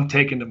like, I'm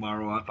taking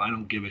tomorrow off. I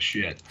don't give a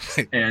shit.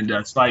 And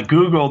so I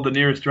Googled the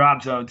nearest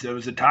drop zones. There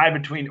was a tie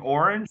between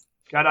Orange,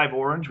 Skydive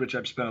Orange, which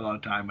I've spent a lot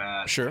of time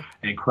at, Sure,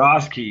 and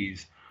Cross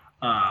Keys.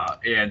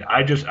 And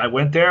I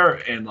went there,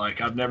 and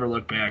like, I've never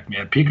looked back,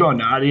 man. Pico and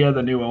Nadia,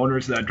 the new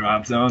owners of that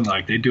drop zone,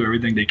 like, they do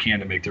everything they can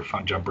to make their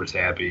fun jumpers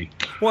happy.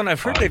 Well, and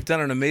I've heard they've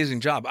done an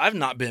amazing job. I've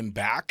not been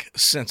back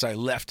since I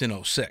left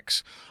in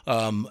 06.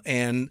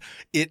 And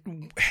it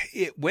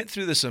went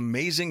through this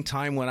amazing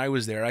time when I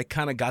was there. I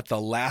kind of got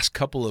the last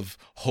couple of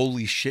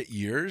holy shit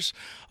years.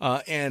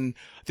 And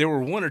there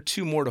were one or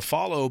two more to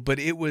follow, but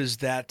it was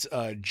that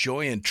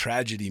joy and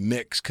tragedy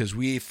mix, because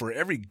for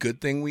every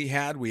good thing we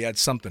had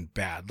something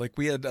bad. Like,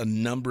 we had a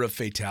number of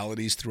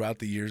fatalities throughout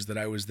the years that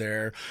I was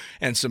there,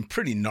 and some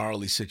pretty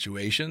gnarly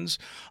situations.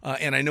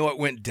 And I know it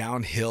went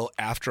downhill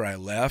after I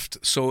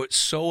left. So it's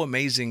so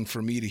amazing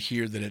for me to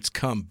hear that it's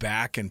come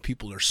back and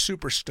people are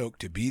super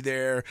stoked to be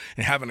there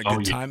and having a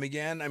good time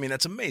again. I mean,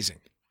 that's amazing.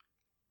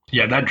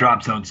 Yeah, that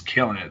drop zone's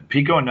killing it.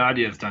 Pico and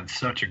Nadia has done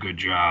such a good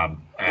job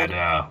at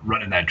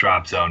running that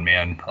drop zone,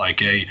 man. Like,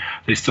 they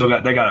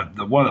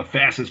got one of the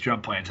fastest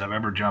jump planes I've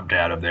ever jumped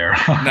out of there.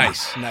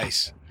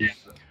 Nice. Yeah,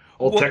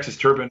 old Texas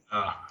Turbine.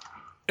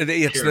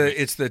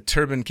 It's the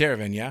Turbine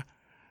Caravan, yeah.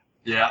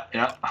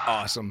 Yeah.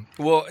 Awesome.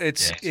 Well,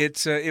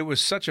 it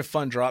was such a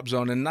fun drop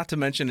zone, and not to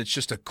mention it's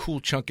just a cool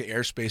chunk of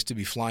airspace to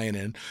be flying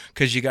in,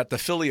 because you got the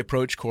Philly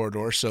approach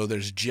corridor, so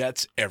there's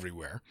jets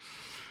everywhere.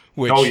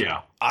 Which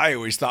I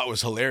always thought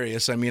was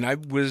hilarious. I mean, I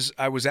was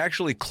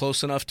actually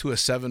close enough to a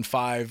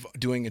 7.5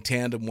 doing a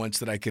tandem once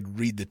that I could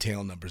read the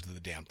tail numbers of the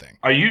damn thing.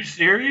 Are you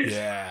serious?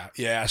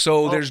 Yeah.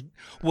 So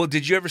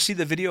did you ever see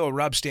the video of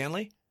Rob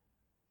Stanley?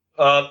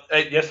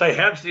 Yes, I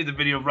have seen the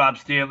video of Rob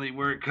Stanley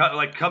where it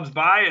comes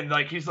by and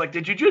like he's like,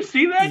 "Did you just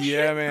see that?"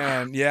 Yeah, shit?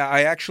 Man. Yeah,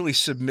 I actually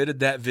submitted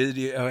that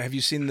video. Have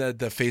you seen the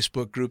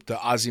Facebook group, the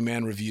Aussie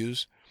Man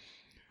Reviews?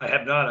 I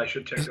have not. I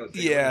should check out.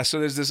 Yeah, so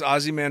there's this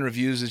Aussie Man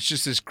Reviews. It's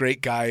just this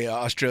great guy,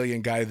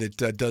 Australian guy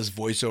that does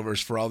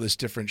voiceovers for all this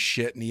different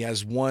shit, and he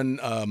has one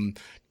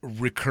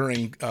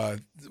recurring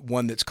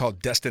one that's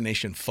called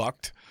Destination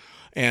Fucked.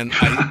 And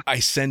I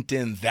sent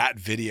in that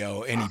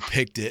video, and he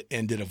picked it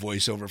and did a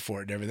voiceover for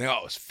it and everything. Oh,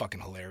 it was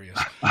fucking hilarious.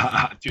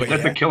 Dude,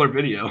 that's a killer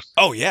video.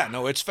 Oh, yeah.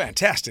 No, it's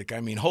fantastic.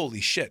 I mean,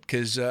 holy shit.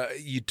 Because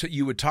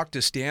you would talk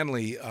to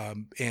Stanley,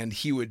 and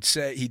he'd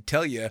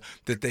tell you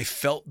that they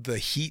felt the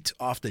heat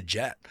off the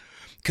jet.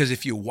 Because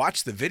if you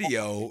watch the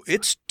video,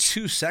 it's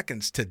 2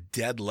 seconds to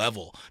dead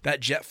level.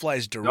 That jet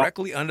flies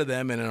directly under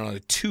them, and on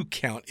a 2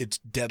 count, it's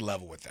dead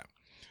level with them.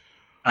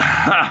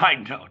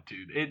 I know,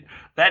 dude.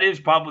 That is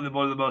probably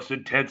one of the most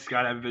intense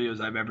skydiving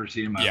videos I've ever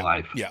seen in my Yeah,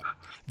 life. yeah.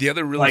 The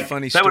other really Like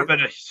funny that would story.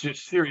 have been a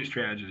serious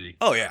tragedy.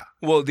 Oh yeah.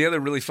 Well, the other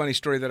really funny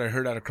story that I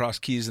heard out of Cross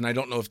Keys, and I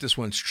don't know if this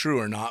one's true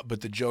or not, but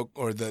the joke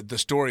or the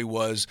story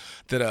was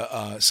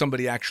that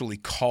somebody actually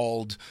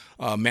called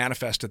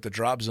Manifest at the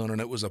drop zone, and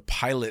it was a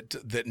pilot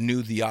that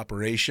knew the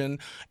operation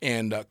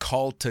and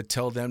called to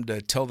tell them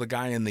to tell the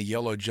guy in the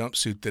yellow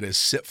jumpsuit that his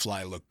sit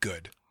fly looked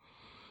good.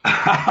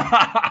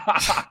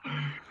 I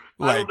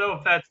don't know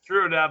if that's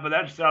true or not, but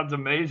that sounds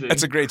amazing.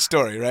 That's a great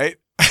story, right?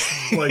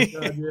 Oh my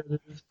God, yeah,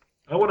 it is.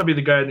 I want to be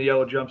the guy in the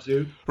yellow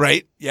jumpsuit.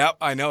 Right? Yep,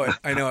 I know it.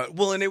 I know it.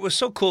 Well, and it was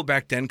so cool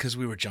back then because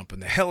we were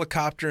jumping the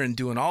helicopter and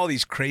doing all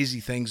these crazy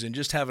things and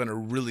just having a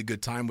really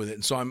good time with it.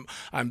 And so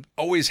I'm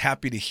always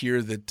happy to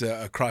hear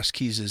that Cross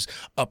Keys is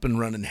up and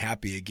running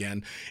happy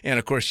again. And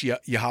of course, you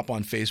hop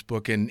on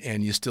Facebook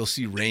and you still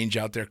see Range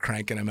out there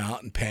cranking them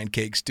out and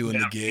Pancake's doing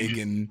the gig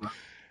and.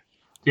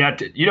 Yeah,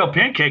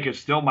 Pancake is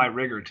still my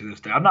rigger to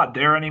this day. I'm not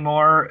there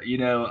anymore,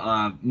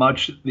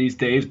 much these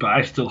days, but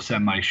I still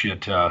send my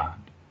shit to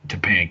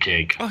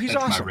Pancake. Oh, he's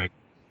That's awesome. My rigger.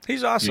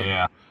 He's awesome.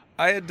 Yeah.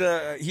 I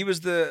had he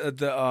was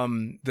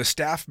the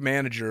staff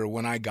manager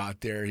when I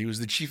got there. He was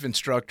the chief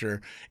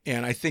instructor,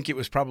 and I think it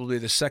was probably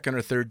the second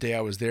or third day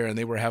I was there, and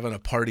they were having a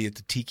party at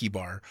the Tiki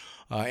Bar.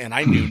 And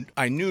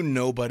I knew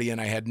nobody, and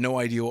I had no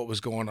idea what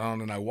was going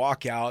on. And I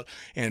walk out,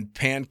 and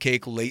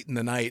Pancake late in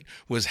the night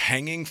was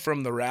hanging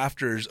from the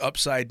rafters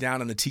upside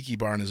down in the Tiki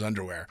Bar in his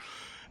underwear.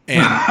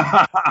 And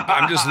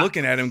I'm just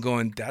looking at him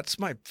going, "That's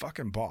my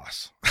fucking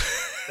boss."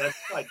 That's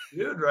my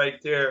dude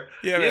right there.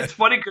 Yeah, it's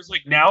funny because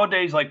like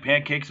nowadays, like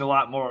Pancake's a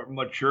lot more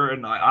mature,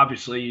 and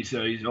obviously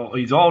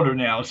he's older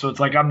now. So it's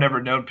like I've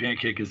never known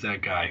Pancake as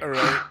that guy. All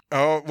right.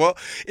 Oh well,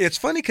 it's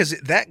funny because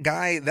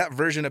that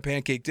version of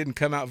Pancake didn't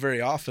come out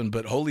very often,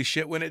 but holy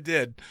shit, when it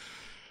did!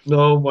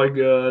 Oh my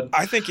God!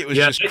 I think it was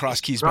just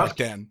Cross Keys back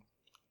then.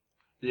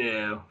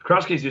 Yeah,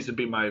 Cross Keys used to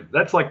be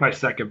that's like my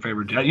second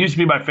favorite. It used to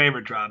be my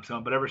favorite drop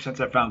zone, but ever since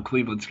I found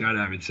Cleveland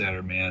Skydiving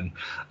Center, man.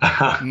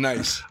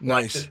 Nice.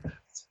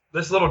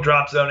 This little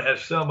drop zone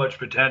has so much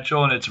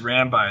potential, and it's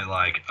ran by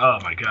oh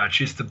my God,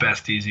 she's the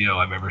best EZO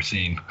I've ever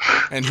seen.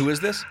 And who is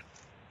this?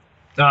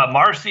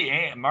 Marcy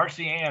Ann.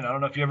 I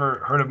don't know if you ever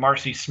heard of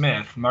Marcy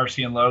Smith,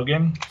 Marcy and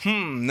Logan.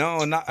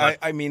 No, not.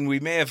 I mean, we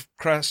may have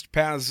crossed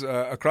paths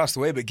across the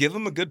way, but give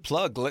them a good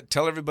plug.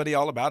 Tell everybody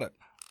all about it.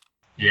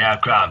 Yeah,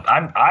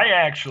 I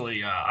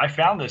actually I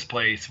found this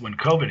place when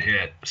COVID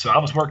hit. So I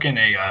was working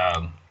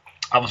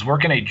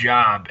a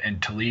job in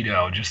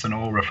Toledo, just an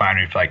oil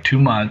refinery for like 2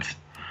 months.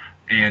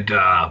 And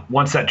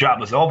once that job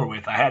was over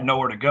with, I had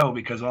nowhere to go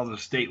because all the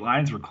state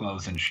lines were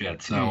closed and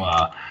shit. So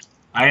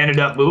I ended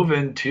up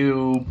moving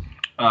to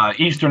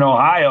Eastern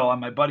Ohio on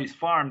my buddy's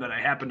farm that I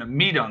happened to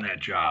meet on that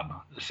job.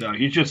 So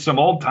he's just some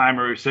old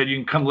timer who said, "You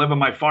can come live on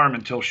my farm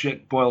until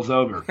shit boils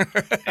over."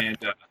 And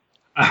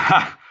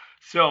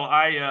so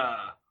I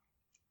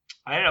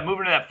ended up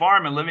moving to that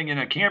farm and living in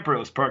a camper that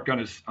was parked on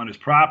his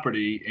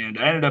property. And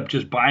I ended up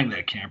just buying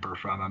that camper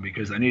from him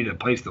because I needed a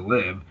place to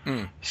live.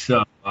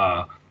 So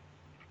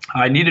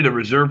I needed a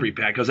reserve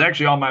repack. I was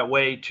actually on my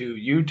way to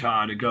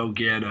Utah to go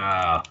get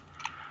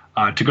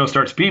to go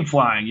start speed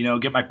flying,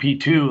 get my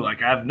P2.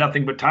 Like I have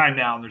nothing but time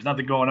now and there's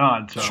nothing going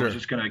on. So I was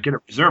just going to get a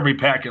reserve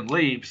repack and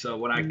leave. So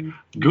when I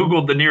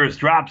Googled the nearest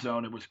drop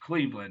zone, it was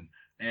Cleveland.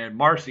 And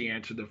Marcy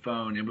answered the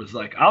phone and was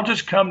like, "I'll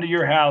just come to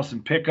your house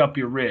and pick up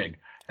your rig,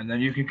 and then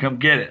you can come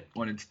get it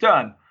when it's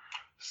done."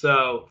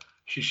 So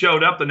she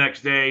showed up the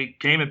next day,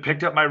 came and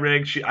picked up my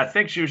rig. I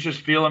think she was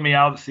just feeling me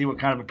out to see what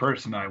kind of a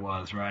person I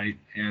was, right?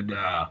 And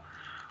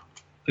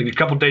like a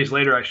couple days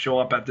later, I show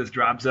up at this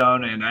drop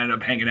zone, and I ended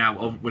up hanging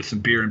out with some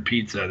beer and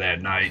pizza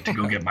that night to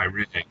go get my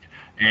rig.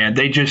 And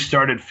they just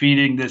started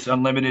feeding this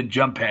unlimited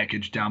jump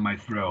package down my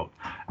throat.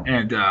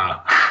 And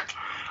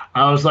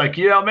I was like,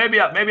 maybe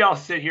I'll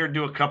sit here and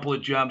do a couple of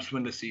jumps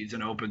when the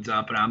season opens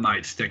up, and I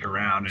might stick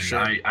around.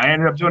 And I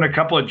ended up doing a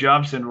couple of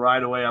jumps, and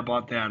right away I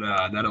bought that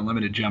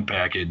unlimited jump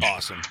package.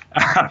 Awesome.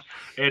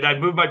 And I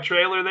moved my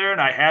trailer there, and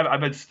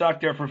I've been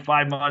stuck there for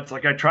 5 months.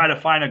 Like I try to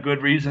find a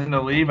good reason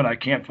to leave, and I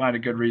can't find a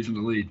good reason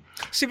to leave.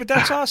 See, but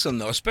that's awesome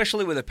though,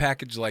 especially with a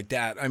package like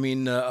that. I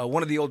mean,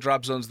 one of the old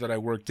drop zones that I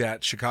worked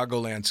at,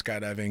 Chicagoland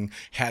Skydiving,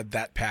 had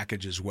that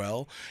package as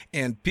well.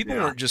 And people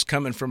weren't just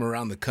coming from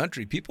around the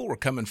country; people were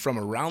coming from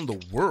around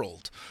the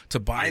world to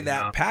buy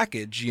that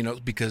package.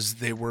 Because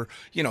they were,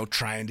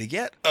 trying to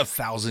get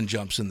 1,000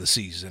 jumps in the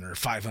season or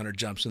 500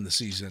 jumps in the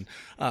season.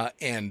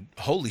 And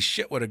holy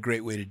shit, what a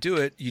great way to do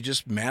it! You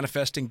just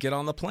manifest and get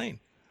on the plane.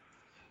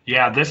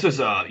 Yeah, this is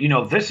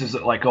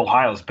like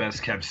Ohio's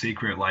best kept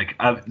secret. Like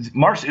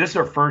Marcy, this is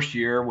her first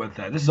year with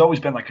this has always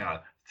been like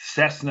a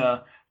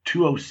Cessna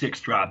 206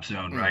 drop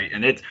zone, right?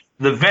 And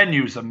the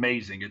venue's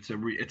amazing.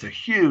 It's a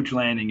huge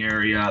landing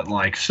area,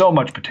 like so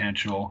much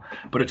potential,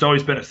 but it's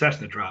always been a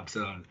Cessna drop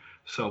zone.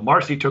 So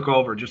Marcy took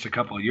over just a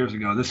couple of years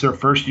ago. This is her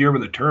first year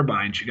with a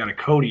turbine. She got a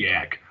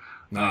Kodiak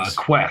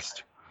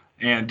Quest.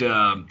 And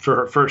for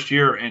her first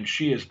year, and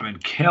she has been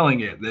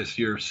killing it this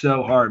year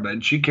so hard, man.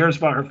 She cares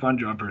about her fun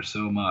jumpers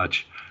so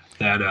much.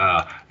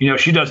 that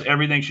she does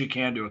everything she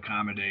can to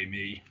accommodate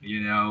me.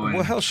 And,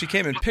 Well, hell, she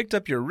came and picked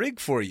up your rig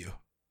for you.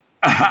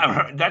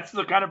 that's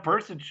the kind of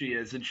person she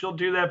is, and she'll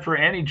do that for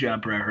any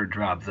jumper at her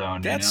drop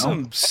zone. That's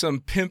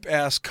some pimp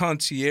ass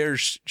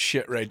concierge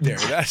shit right there.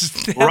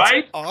 That's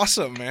right?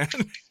 Awesome, man.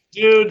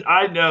 Dude,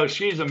 I know,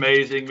 she's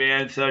amazing,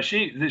 man. So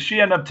she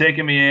ended up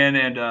taking me in,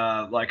 and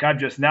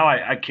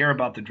I care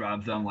about the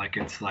drop zone like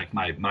it's like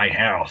my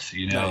house,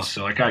 Nice.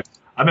 So like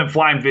I've been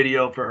flying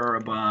video for her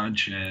a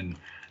bunch, and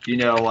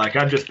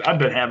I've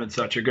been having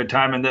such a good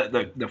time, and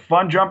the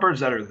fun jumpers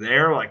that are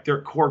there, like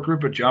their core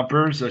group of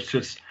jumpers, it's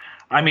just,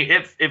 I mean,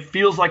 it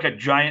feels like a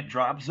giant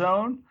drop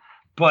zone,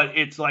 but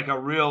it's like a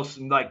real,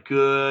 like,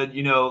 good,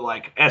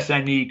 like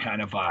SNE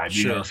kind of vibe,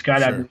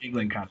 Skydive New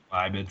England kind of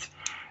vibe.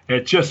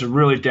 It's just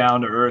really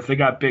down to earth. They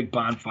got big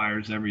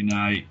bonfires every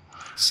night.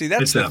 See,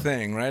 that's the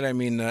thing, right? I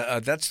mean,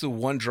 that's the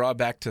one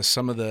drawback to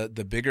some of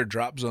the bigger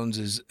drop zones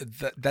is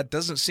that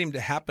doesn't seem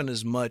to happen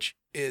as much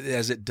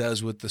as it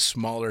does with the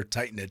smaller,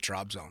 tight-knit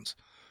drop zones.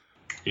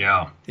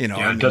 Yeah.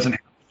 It doesn't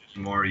happen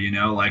anymore,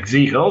 like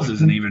Z Hills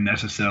isn't even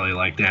necessarily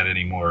like that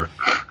anymore.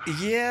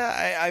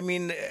 Yeah, I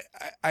mean,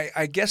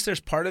 I guess there's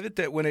part of it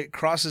that when it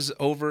crosses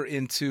over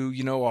into,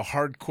 a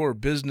hardcore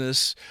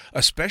business,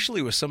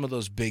 especially with some of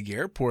those big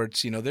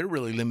airports, they're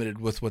really limited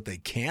with what they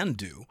can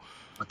do.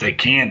 What they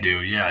can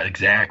do, yeah,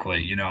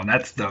 exactly. And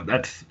that's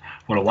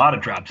what a lot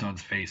of drop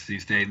zones face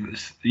these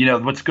days.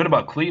 What's good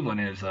about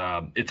Cleveland is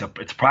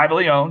it's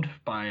privately owned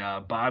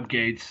by Bob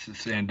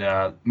Gates, and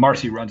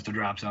Marcy runs the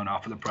drop zone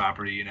off of the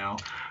property.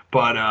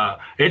 But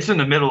it's in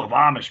the middle of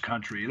Amish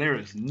country. There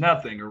is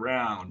nothing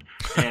around.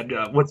 And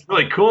what's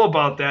really cool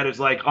about that is,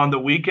 like, on the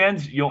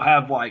weekends, you'll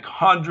have like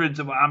hundreds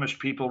of Amish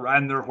people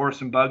riding their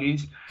horse and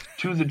buggies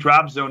to the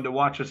drop zone to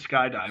watch us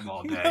skydive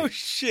all day. No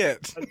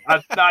shit.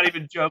 I'm not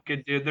even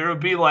joking, dude. There would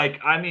be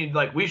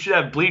we should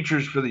have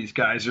bleachers for these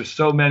guys. There's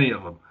so many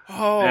of them.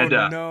 Oh, and,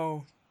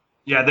 no.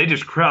 Yeah, they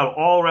just crowd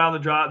all around the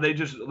drop. They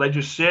just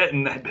sit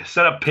and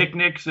set up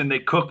picnics, and they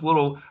cook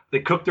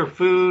their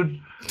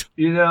food,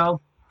 That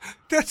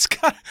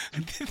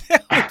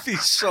would be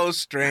so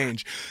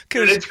strange.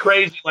 Dude, it's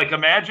crazy. Like,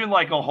 imagine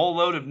like a whole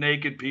load of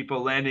naked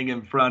people landing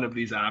in front of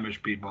these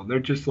Amish people. They're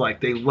just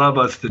like, they love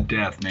us to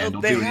death, man.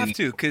 Well, they have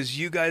to, because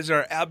you guys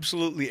are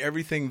absolutely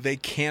everything they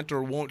can't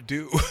or won't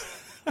do.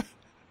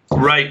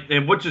 Right,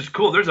 and which is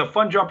cool. There's a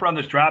fun jumper on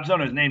this drop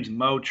zone. His name's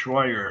Mo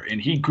Troyer, and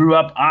he grew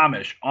up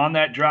Amish on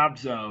that drop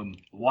zone,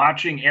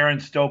 watching Aaron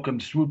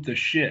Stokeham swoop the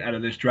shit out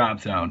of this drop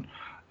zone.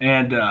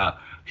 And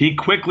he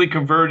quickly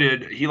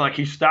converted.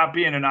 He stopped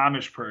being an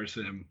Amish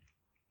person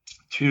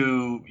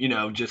to,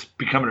 just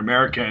become an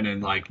American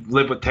and like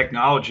live with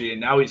technology.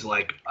 And now he's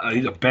like,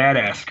 he's a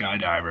badass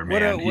skydiver,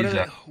 man.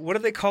 What do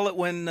they call it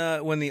when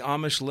the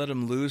Amish let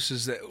him loose?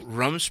 Is that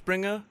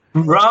Rumspringa?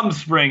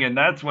 Rumspringen,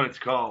 that's what it's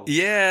called.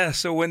 Yeah,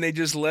 so when they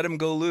just let him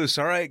go loose,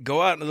 all right,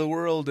 go out into the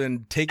world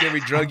and take every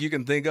drug you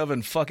can think of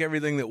and fuck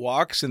everything that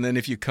walks, and then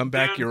if you come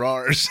back, you're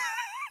ours.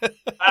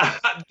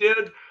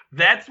 Dude,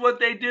 that's what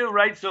they do,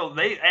 right? So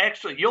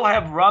you'll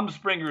have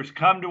Rumspringers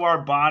come to our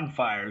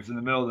bonfires in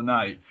the middle of the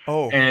night.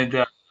 Oh.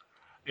 And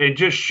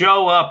just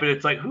show up, and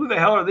it's like, who the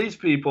hell are these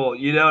people?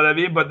 You know what I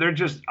mean? But they're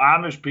just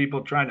Amish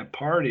people trying to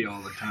party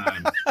all the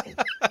time.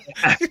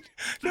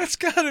 That's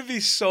gotta be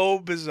so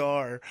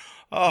bizarre.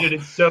 Oh. Dude,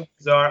 it's so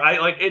bizarre.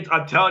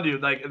 I'm telling you,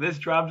 like, this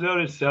drop zone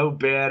is so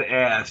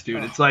badass,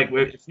 dude. It's like,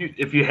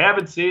 if you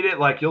haven't seen it,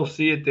 like, you'll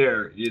see it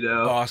there,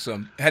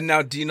 Awesome. And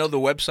now, do you know the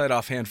website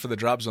offhand for the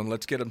drop zone?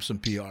 Let's get them some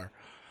PR.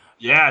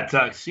 Yeah, it's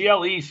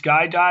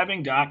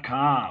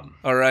cleskydiving.com.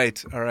 All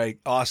right.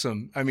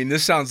 Awesome. I mean,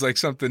 this sounds like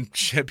something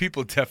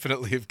people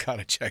definitely have got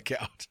to check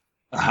out.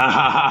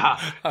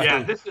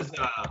 Yeah, this is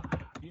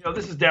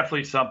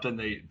definitely something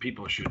that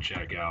people should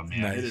check out,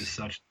 man. Nice. It is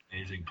such an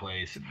amazing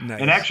place.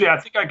 Nice. And actually, I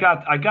think I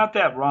got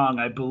that wrong.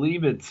 I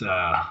believe it's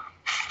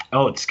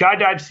it's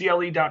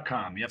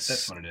skydivecle.com. Yep,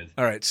 that's what it is.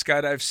 All right,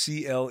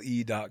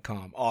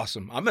 skydivecle.com.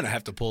 Awesome. I'm gonna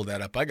have to pull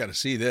that up. I got to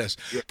see this.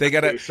 They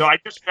got to. So I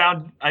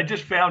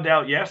just found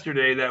out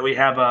yesterday that we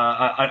have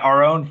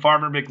our own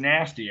Farmer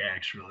McNasty,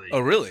 actually. Oh,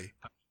 really?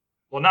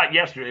 Well, not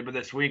yesterday, but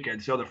this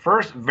weekend. So the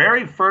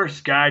very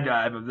first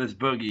skydive of this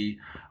boogie,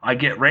 I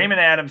get Raymond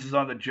Adams is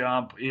on the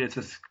jump. It's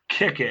a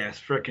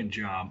kick-ass freaking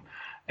jump.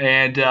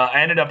 And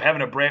I ended up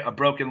having a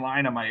broken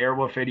line on my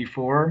Airwolf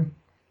 84.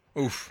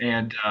 Oof.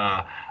 And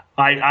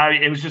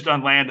it was just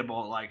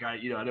unlandable. Like, I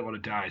didn't want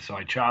to die, so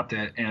I chopped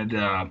it.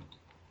 And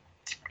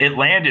it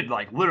landed,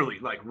 like, literally,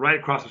 like, right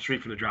across the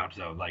street from the drop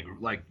zone. Like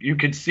you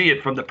could see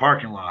it from the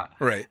parking lot.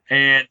 Right.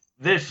 And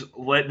this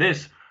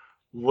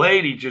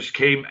lady just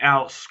came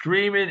out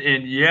screaming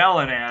and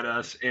yelling at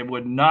us and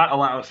would not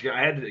allow us to go. I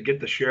had to get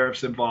the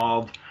sheriffs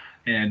involved,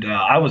 and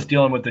I was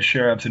dealing with the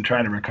sheriffs and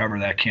trying to recover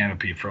that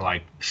canopy for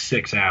like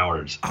 6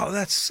 hours. Oh,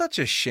 that's such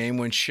a shame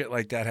when shit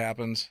like that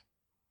happens.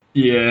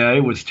 Yeah,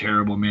 it was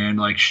terrible, man.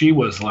 Like, she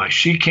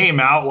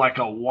came out like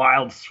a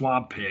wild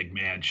swamp pig,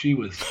 man. She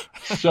was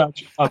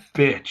such a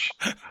bitch.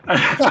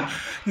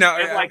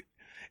 Now,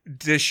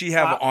 does she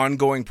have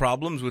ongoing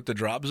problems with the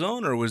drop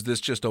zone, or was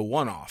this just a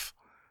one-off?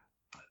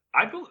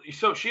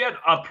 So she had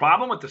a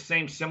problem with the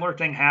same similar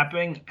thing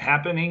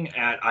happening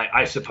at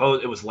I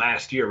suppose it was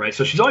last year, right?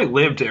 So she's only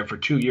lived there for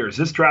 2 years.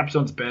 This drop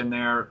zone's been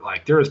there.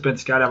 Like there has been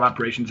skydive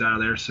operations out of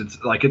there since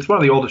like it's one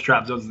of the oldest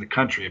drop zones in the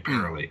country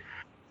apparently.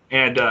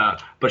 And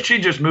but she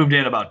just moved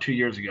in about 2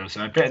 years ago,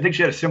 so I think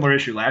she had a similar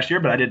issue last year,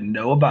 but I didn't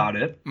know about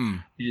it,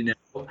 you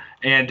know.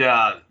 And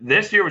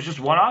this year was just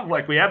one off.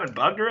 Like we haven't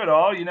bugged her at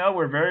all, you know.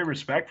 We're very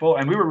respectful,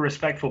 and we were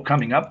respectful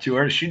coming up to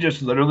her. She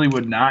just literally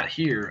would not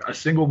hear a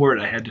single word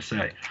I had to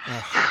say.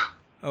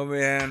 Oh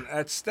man,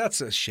 that's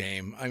a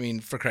shame. I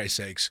mean, for Christ's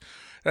sakes.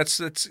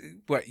 That's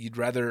what you'd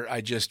rather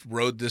I just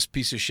rode this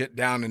piece of shit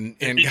down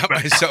and got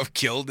myself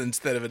killed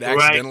instead of it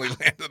accidentally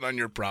landed on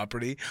your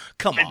property.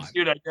 Come on,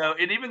 dude. I know,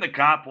 and even the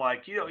cop,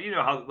 like you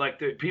know how like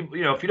the people,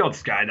 you know, if you don't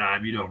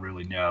skydive, you don't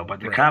really know. But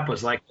the cop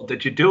was like, well,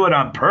 "Did you do it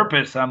on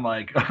purpose?" I'm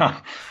like,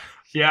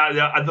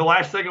 "Yeah." The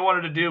last thing I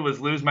wanted to do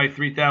was lose my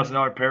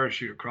 $3,000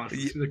 parachute across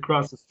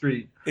the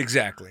street.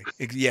 Exactly.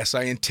 Yes,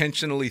 I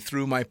intentionally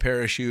threw my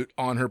parachute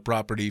on her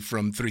property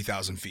from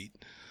 3,000 feet.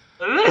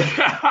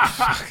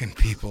 Fucking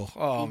people.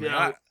 Oh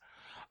man,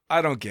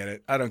 I don't get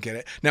it.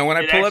 Now when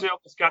I pull up,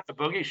 almost got the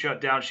boogie shut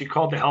down. She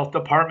called the health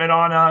department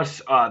on us.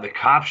 The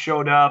cops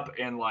showed up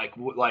and like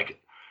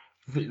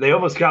they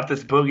almost got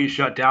this boogie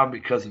shut down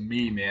because of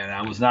me, man.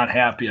 I was not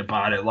happy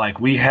about it. Like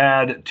we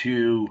had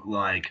to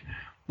like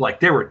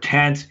there were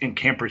tents and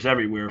campers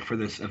everywhere for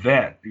this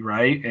event,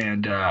 right?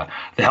 And the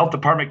health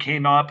department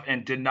came up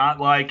and did not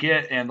like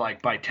it. And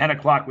like by 10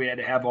 o'clock, we had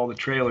to have all the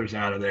trailers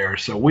out of there.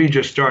 So we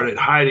just started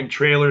hiding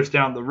trailers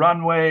down the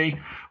runway.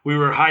 We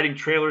were hiding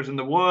trailers in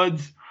the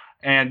woods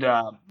and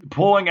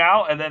pulling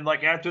out. And then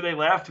like after they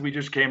left, we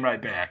just came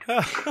right back.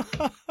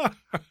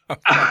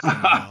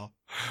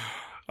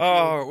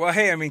 Oh, well,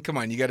 hey, I mean, come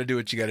on, you got to do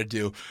what you got to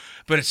do.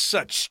 But it's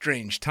such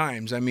strange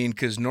times. I mean,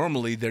 because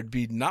normally there'd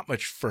be not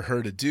much for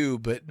her to do,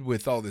 but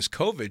with all this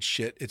COVID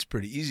shit, it's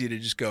pretty easy to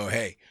just go,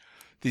 hey,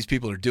 these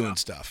people are doing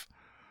stuff.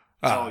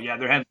 Oh, yeah,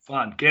 they're having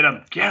fun. Get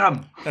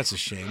them. That's a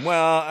shame.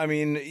 Well, I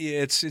mean,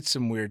 it's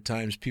some weird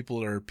times.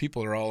 People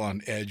are all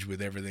on edge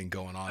with everything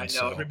going on. I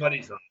know,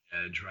 everybody's on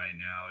edge right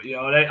now. You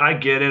know, I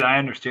get it. I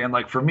understand.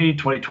 Like, for me,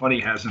 2020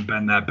 hasn't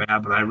been that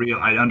bad, but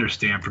I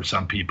understand for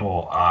some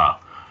people,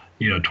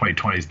 you know,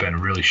 2020 has been a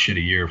really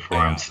shitty year for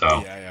them.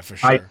 So yeah, for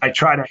sure. I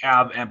try to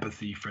have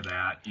empathy for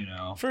that, you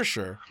know. For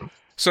sure.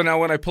 So now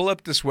when I pull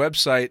up this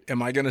website,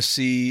 am I going to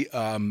see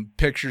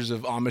pictures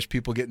of Amish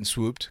people getting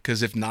swooped?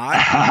 Because if not...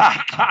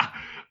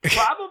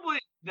 Probably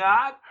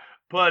not.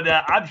 But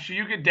I'm sure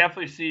you could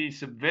definitely see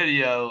some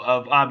video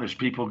of Amish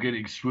people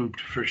getting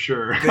swooped for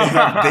sure.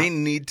 They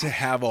need to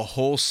have a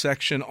whole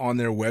section on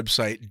their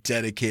website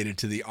dedicated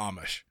to the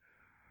Amish.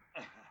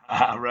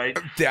 Right.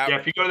 Yeah,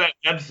 if you go to that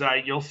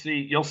website, you'll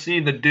see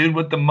the dude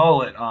with the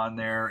mullet on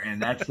there,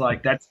 and that's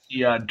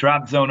the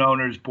drop zone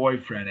owner's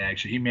boyfriend.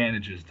 Actually, he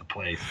manages the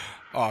place.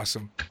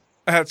 Awesome.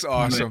 That's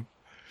awesome.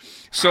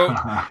 So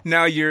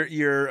now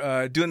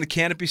you're doing the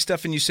canopy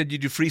stuff, and you said you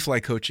do free fly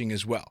coaching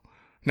as well.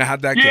 Now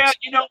how'd that get?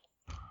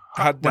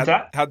 How'd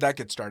that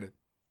get started?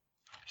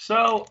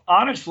 So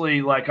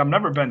honestly, like I've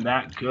never been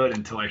that good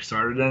until I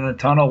started in the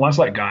tunnel. Once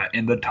I got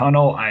in the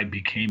tunnel, I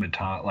became a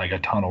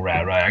tunnel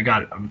rat. Right, I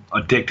got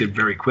addicted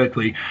very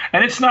quickly,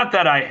 and it's not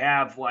that I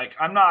have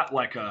I'm not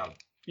like a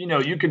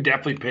you can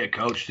definitely pay a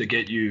coach to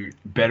get you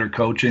better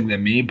coaching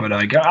than me, but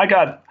I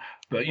got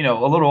a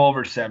little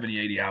over 70,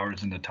 80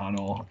 hours in the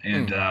tunnel,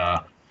 and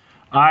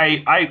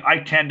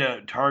I tend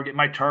to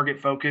my target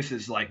focus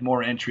is like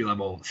more entry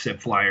level SIP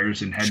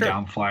flyers and head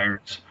down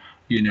flyers,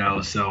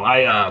 so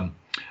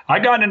I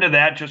got into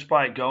that just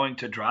by going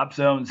to drop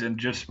zones and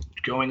just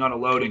going on a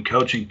load and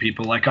coaching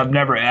people. Like I've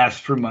never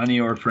asked for money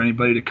or for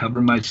anybody to cover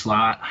my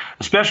slot,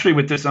 especially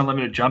with this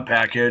unlimited jump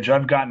package.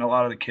 I've gotten a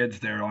lot of the kids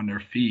there on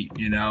their feet,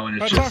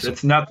 and it's awesome.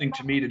 It's nothing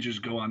to me to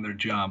just go on their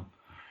jump.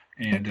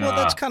 And well,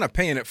 that's kind of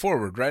paying it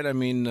forward, right? I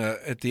mean,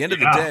 at the end of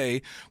the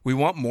day, we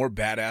want more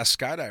badass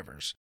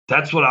skydivers.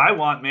 That's what I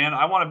want, man.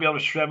 I want to be able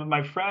to shred with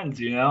my friends,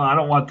 I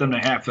don't want them to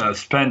have to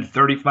spend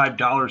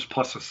 $35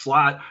 plus a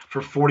slot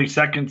for 40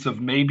 seconds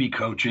of maybe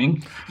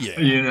coaching,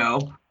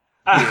 Yeah,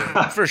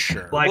 for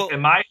sure.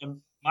 In my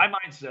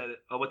mindset,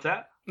 what's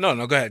that?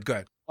 No, go ahead.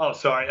 Oh,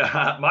 sorry.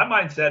 My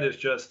mindset is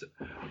just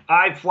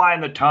I fly in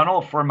the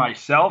tunnel for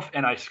myself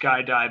and I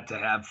skydive to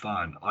have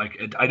fun.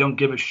 Like I don't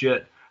give a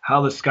shit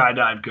how the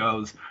skydive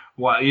goes.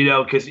 Well,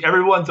 because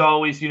everyone's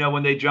always,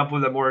 when they jump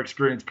with a more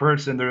experienced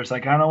person, they're just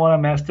like, I don't want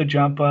to mess the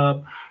jump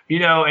up,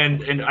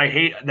 and I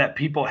hate that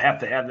people have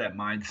to have that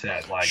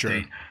mindset. Like,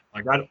 sure.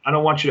 I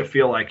don't want you to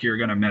feel like you're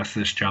going to mess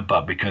this jump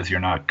up because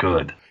you're not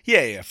good.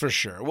 Yeah, for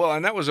sure. Well,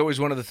 and that was always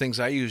one of the things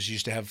I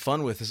used to have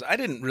fun with is I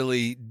didn't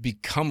really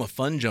become a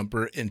fun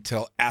jumper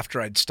until after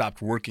I'd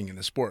stopped working in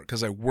the sport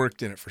because I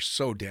worked in it for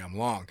so damn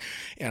long.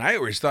 And I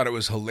always thought it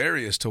was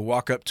hilarious to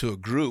walk up to a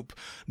group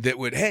that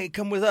would, hey,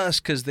 come with us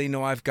because they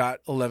know I've got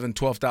 11,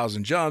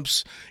 12,000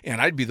 jumps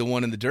and I'd be the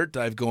one in the dirt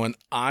dive going,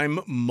 I'm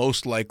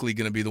most likely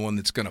going to be the one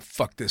that's going to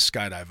fuck this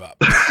skydive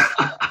up.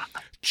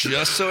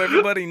 Just so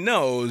everybody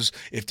knows,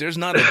 if there's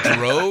not a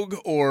drogue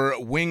or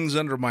wings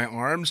under my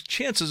arms,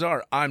 chances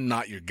are I'm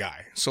not your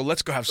guy. So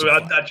let's go have some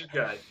fun. I'm not your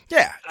guy.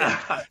 Yeah.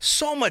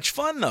 So much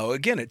fun, though.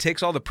 Again, it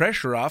takes all the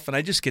pressure off, and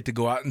I just get to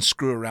go out and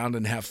screw around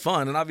and have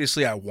fun. And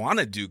obviously, I want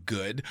to do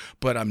good,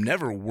 but I'm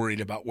never worried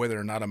about whether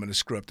or not I'm going to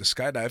screw up the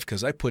skydive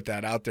because I put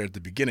that out there at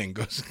the beginning.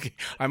 Goes,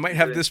 I might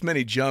have this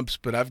many jumps,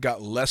 but I've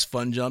got less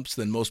fun jumps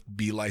than most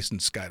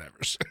B-licensed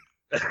skydivers.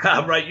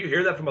 Right, you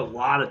hear that from a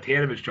lot of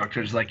tandem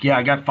instructors. Like, yeah,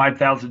 I got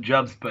 5,000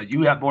 jumps, but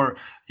you have more.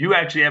 You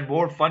actually have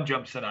more fun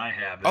jumps than I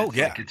have. Oh,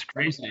 yeah. Like, it's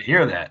crazy to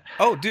hear that.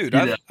 Oh, dude,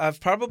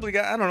 I've probably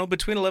got, I don't know,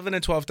 between 11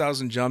 and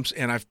 12,000 jumps,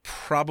 and I've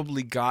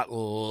probably got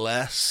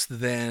less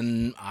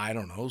than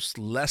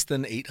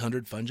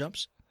 800 fun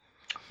jumps.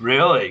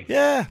 Really?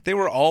 Yeah, they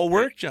were all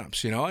work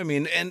jumps, you know. I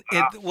mean, and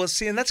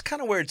that's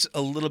kind of where it's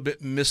a little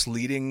bit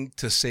misleading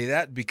to say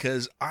that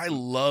because I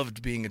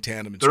loved being a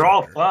tandem instructor. They're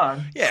all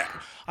fun. Yeah.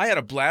 I had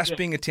a blast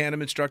being a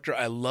tandem instructor.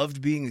 I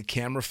loved being a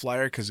camera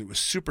flyer because it was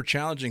super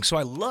challenging. So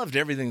I loved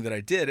everything that I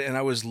did, and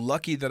I was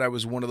lucky that I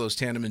was one of those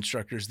tandem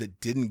instructors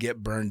that didn't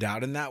get burned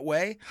out in that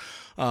way.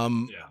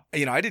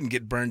 You know, I didn't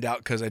get burned out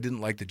because I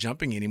didn't like the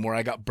jumping anymore.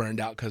 I got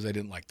burned out because I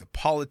didn't like the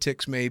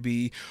politics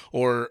maybe,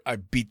 or I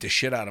beat the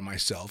shit out of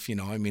myself. You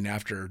know, I mean,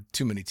 after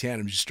too many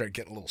tandems, you start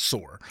getting a little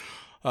sore.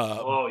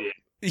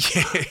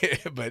 Yeah,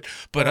 but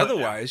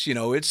otherwise, you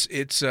know, it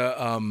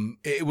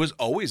was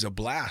always a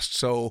blast.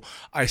 So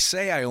I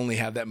say I only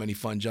have that many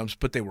fun jumps,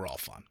 but they were all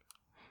fun.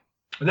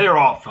 They were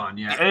all fun,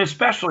 yeah. And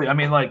especially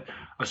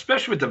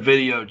with the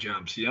video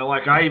jumps, you know,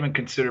 like I even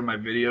consider my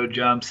video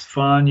jumps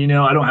fun. You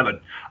know, I don't have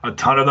a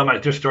ton of them. I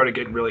just started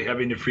getting really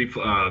heavy into free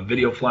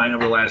video flying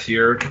over the last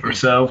year or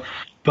so.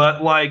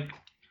 But like,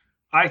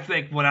 I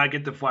think when I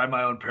get to fly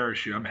my own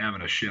parachute, I'm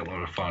having a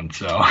shitload of fun.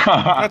 So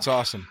that's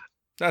awesome.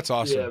 That's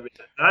awesome. Yeah,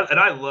 and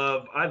I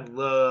love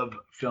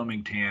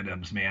filming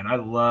tandems, man. I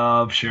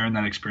love sharing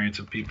that experience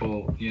with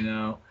people. You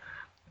know,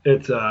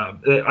 it's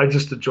I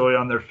just enjoy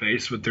on their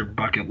face with their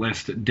bucket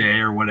list day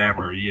or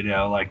whatever. You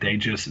know, like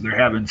they're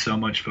having so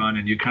much fun,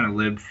 and you kind of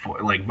live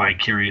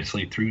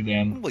vicariously through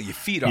them. Well, you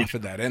feed off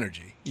of that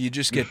energy. You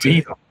just get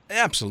to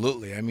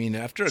absolutely. I mean,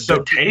 after a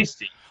so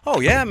tasty. Oh,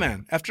 yeah,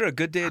 man. After a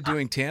good day of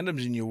doing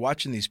tandems and you're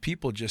watching these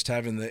people just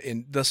having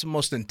the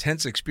most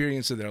intense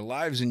experience of their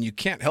lives, and you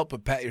can't help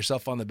but pat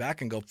yourself on the back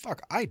and go,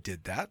 fuck, I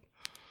did that.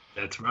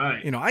 That's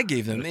right. You know, I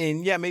gave them,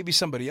 and yeah, maybe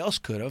somebody else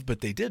could have,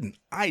 but they didn't.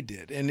 I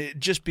did. And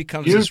it just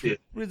becomes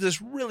this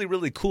really,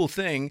 really cool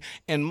thing.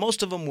 And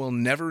most of them will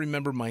never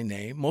remember my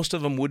name. Most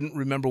of them wouldn't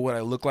remember what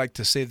I look like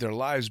to save their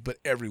lives, but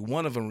every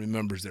one of them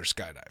remembers their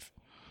skydive.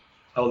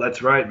 Oh,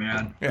 that's right,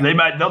 man. Yeah.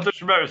 They'll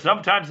just remember.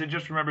 Sometimes they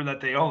just remember that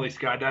they only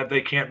skydive.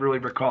 They can't really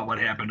recall what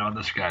happened on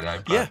the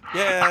skydive. But.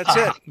 Yeah,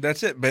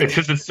 that's it. But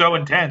because it's so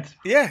intense.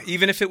 Yeah,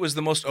 even if it was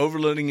the most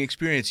overloading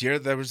experience. Yeah,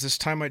 there was this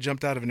time I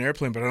jumped out of an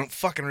airplane, but I don't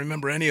fucking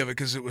remember any of it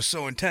because it was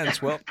so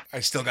intense. Well, I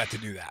still got to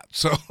do that.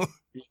 So.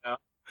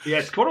 Yeah,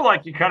 it's kind of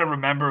like you kind of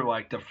remember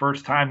like the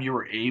first time you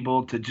were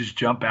able to just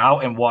jump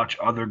out and watch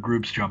other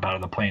groups jump out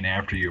of the plane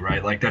after you,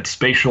 right? Like that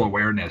spatial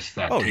awareness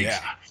that takes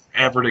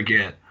ever to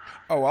get.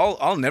 Oh,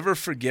 I'll never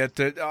forget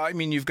that. I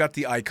mean, you've got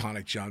the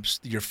iconic jumps.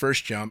 Your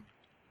first jump,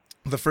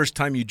 the first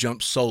time you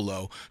jump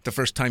solo, the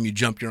first time you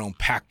jump your own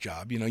pack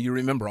job. You know, you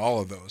remember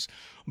all of those.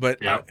 But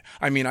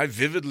I mean, I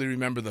vividly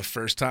remember the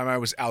first time I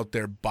was out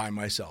there by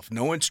myself.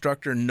 No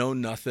instructor, no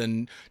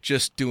nothing,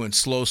 just doing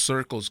slow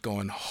circles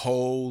going,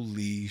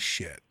 holy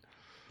shit.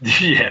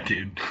 Yeah,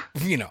 dude.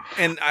 You know,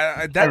 and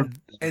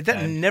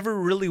that never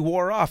really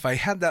wore off. I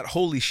had that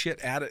holy shit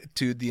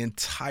attitude the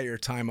entire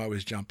time I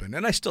was jumping,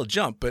 and I still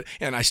jump,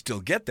 and I still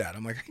get that.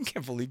 I'm like, I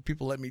can't believe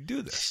people let me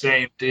do this.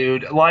 Same,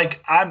 dude.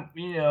 Like I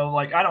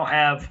don't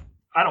have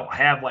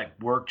like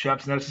work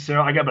jumps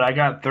necessarily. I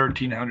got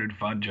 1,300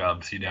 fun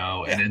jumps, you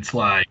know, and it's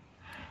like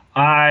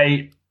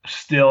I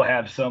still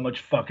have so much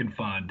fucking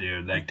fun,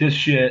 dude. Like this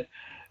shit,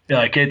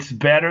 like it's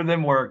better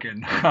than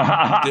working.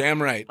 Damn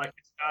right. Like,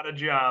 not a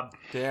job.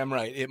 Damn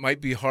right. It might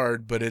be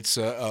hard, but it's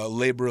a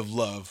labor of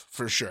love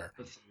for sure.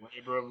 It's a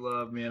labor of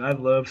love, man. I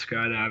love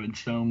skydiving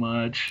so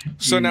much.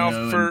 So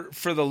now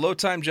for the low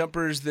time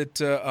jumpers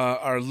that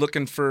are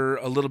looking for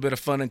a little bit of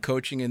fun and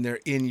coaching and they're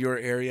in your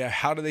area,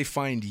 how do they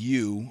find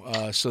you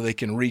so they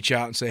can reach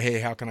out and say, hey,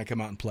 how can I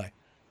come out and play?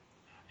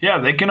 Yeah,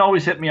 they can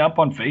always hit me up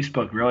on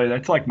Facebook, really.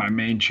 That's like my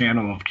main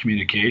channel of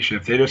communication.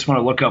 If they just want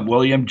to look up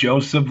William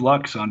Joseph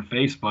Lux on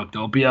Facebook,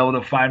 they'll be able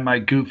to find my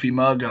goofy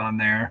mug on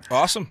there.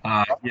 Awesome.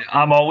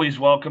 I'm always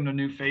welcome to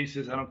new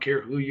faces. I don't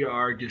care who you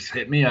are. Just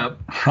hit me up.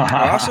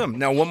 Awesome.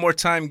 Now, one more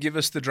time, give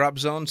us the drop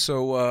zone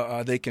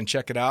so they can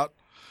check it out.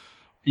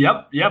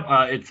 Yep.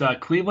 It's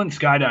Cleveland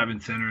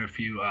Skydiving Center. If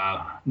you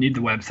need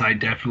the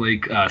website, definitely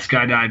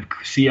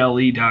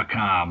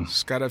skydivecle.com.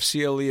 Skydive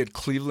CLE at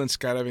Cleveland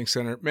Skydiving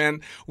Center. Man,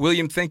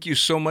 William, thank you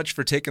so much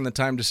for taking the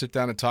time to sit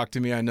down and talk to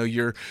me. I know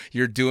you're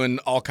doing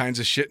all kinds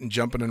of shit and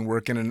jumping and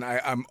working, and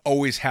I'm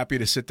always happy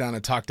to sit down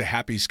and talk to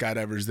happy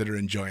skydivers that are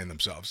enjoying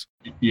themselves.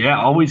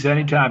 Yeah, always,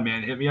 anytime,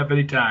 man. Hit me up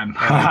anytime.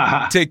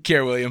 Take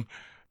care, William.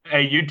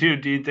 Hey, you too,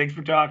 Dean. Thanks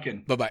for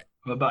talking. Bye-bye.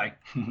 Bye-bye.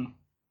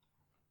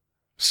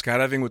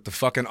 Skydiving with the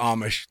fucking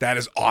Amish. That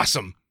is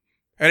awesome.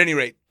 At any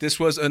rate, this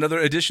was another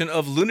edition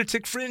of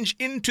Lunatic Fringe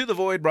Into the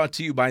Void, brought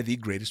to you by the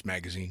greatest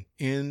magazine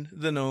in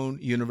the known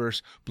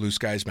universe, Blue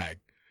Skies Mag.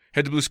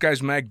 Head to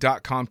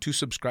blueskiesmag.com to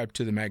subscribe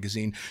to the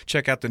magazine.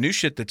 Check out the new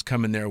shit that's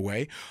coming their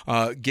way.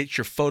 Get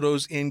your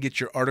photos in, get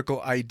your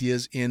article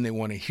ideas in. They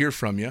want to hear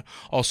from you.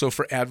 Also,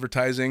 for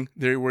advertising,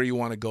 they're where you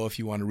want to go if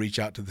you want to reach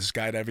out to the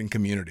skydiving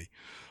community.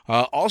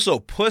 Also,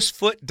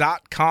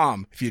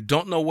 pussfoot.com. If you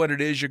don't know what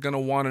it is, you're going to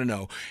want to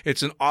know.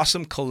 It's an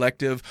awesome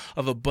collective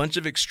of a bunch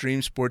of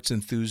extreme sports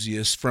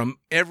enthusiasts from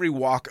every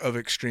walk of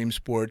extreme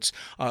sports,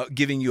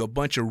 giving you a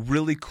bunch of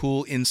really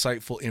cool,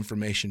 insightful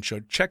information. So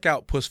check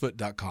out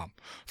pussfoot.com.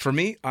 For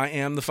me, I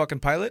am The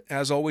Fucking Pilot.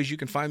 As always, you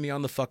can find me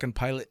on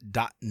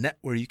thefuckingpilot.net,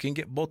 where you can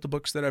get both the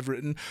books that I've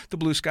written, the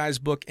Blue Skies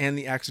book and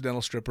the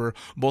Accidental Stripper,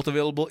 both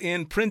available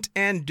in print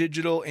and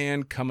digital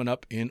and coming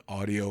up in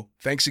audio.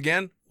 Thanks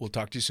again. We'll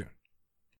talk to you soon.